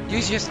 Adrian,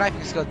 use your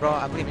sniping skills, bro.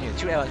 I believe in you.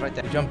 2 arrows right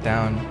there. Jump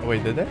down. Oh,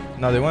 wait, did they?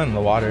 No, they went in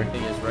the water.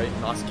 Thing is, right?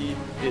 Noski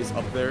is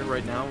up there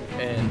right now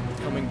and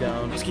coming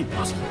down. Just keep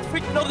Noski.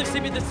 Wait, no, they're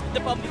saving this.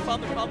 The problem.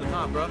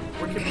 Nah, bro.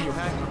 We're keeping you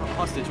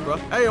hostage, bro.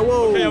 Hey,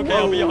 whoa. Okay, whoa,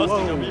 I'll be a whoa.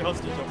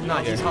 hostage.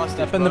 Nah, he's hostage.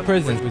 Step in the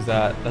prison. Who's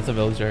that? That's a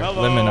villager.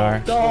 Hello.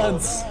 Liminar.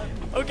 Dance.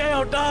 Okay,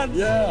 I'm done.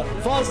 Yeah.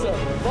 Faster.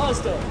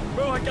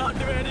 Bro, I can't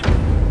do anything.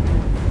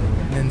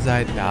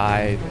 Ninzai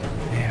died.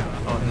 Damn.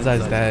 Oh,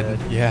 Ninzai's dead.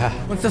 Yeah.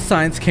 Once the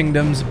Science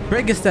Kingdom's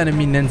biggest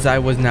enemy,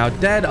 Ninzai, was now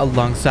dead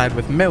alongside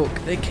with Milk,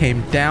 they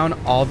came down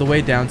all the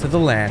way down to the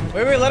land.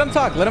 Wait, let him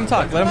talk. Let him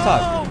talk.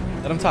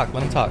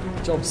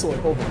 Jump soy,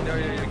 over.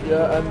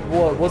 Yeah,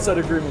 and what's that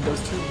agreement? Those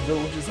 2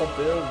 villages up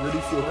there, ready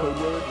for a code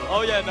word?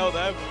 Oh yeah, no,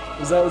 them.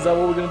 Is that what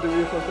we're gonna do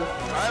here, Coco?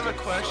 I have a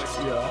question.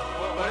 Yeah.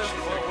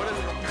 What is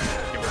it?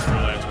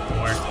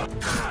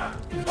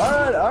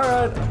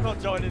 Alright. I'm not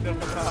joining them.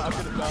 I'm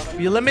gonna die.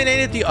 We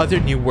eliminated the other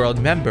New World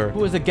member who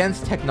was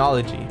against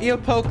technology.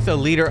 Eopoke, the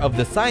leader of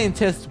the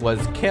scientists,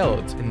 was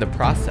killed in the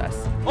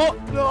process. Oh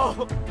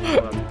no!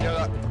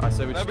 I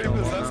say we just kill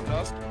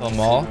Them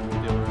all?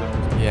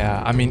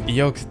 Yeah, I mean,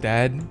 Eoke's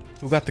dead.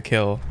 Who got the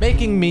kill?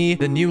 Making me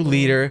the new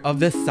leader of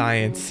the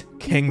Science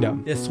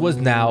Kingdom. This was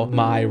now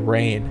my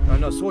reign. Oh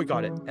no, Soy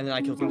got it, and then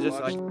I killed him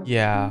just like...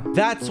 Yeah,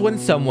 that's when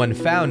someone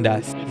found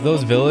us.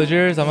 Those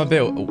villagers, I'm a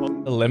bit...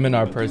 The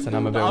Liminar person,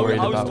 I'm a bit worried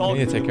about. We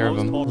need to take care of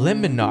him.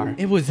 Liminar,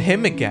 it was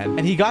him again.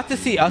 And he got to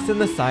see us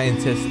and the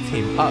scientists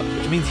team up,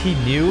 which means he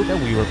knew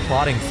that we were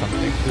plotting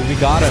something. We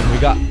got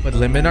him, But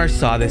Liminar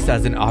saw this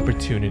as an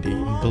opportunity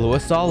and blew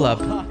us all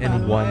up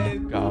in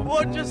one go.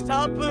 What just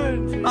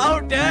happened? How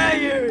dare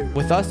you?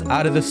 With us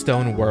out of the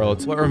stone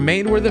world, what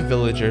remained were the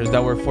villagers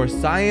that were for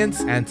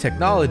science and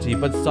technology,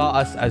 but saw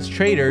us as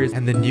traitors,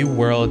 and the New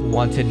World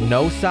wanted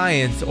no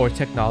science or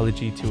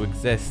technology to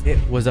exist. It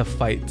was a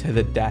fight to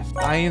the death.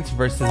 Science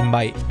versus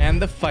might.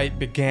 And the fight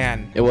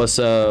began. It was,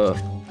 we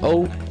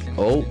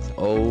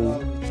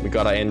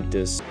gotta end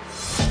this.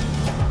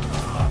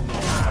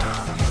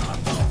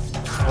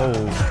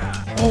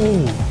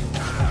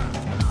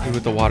 Dude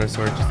with the water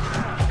sword.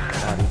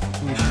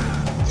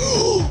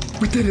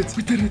 We did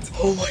it.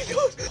 Oh my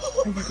god.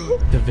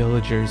 The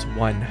villagers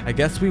won. I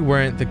guess we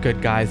weren't the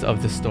good guys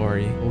of the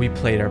story, but we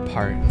played our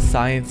part.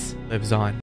 Science lives on.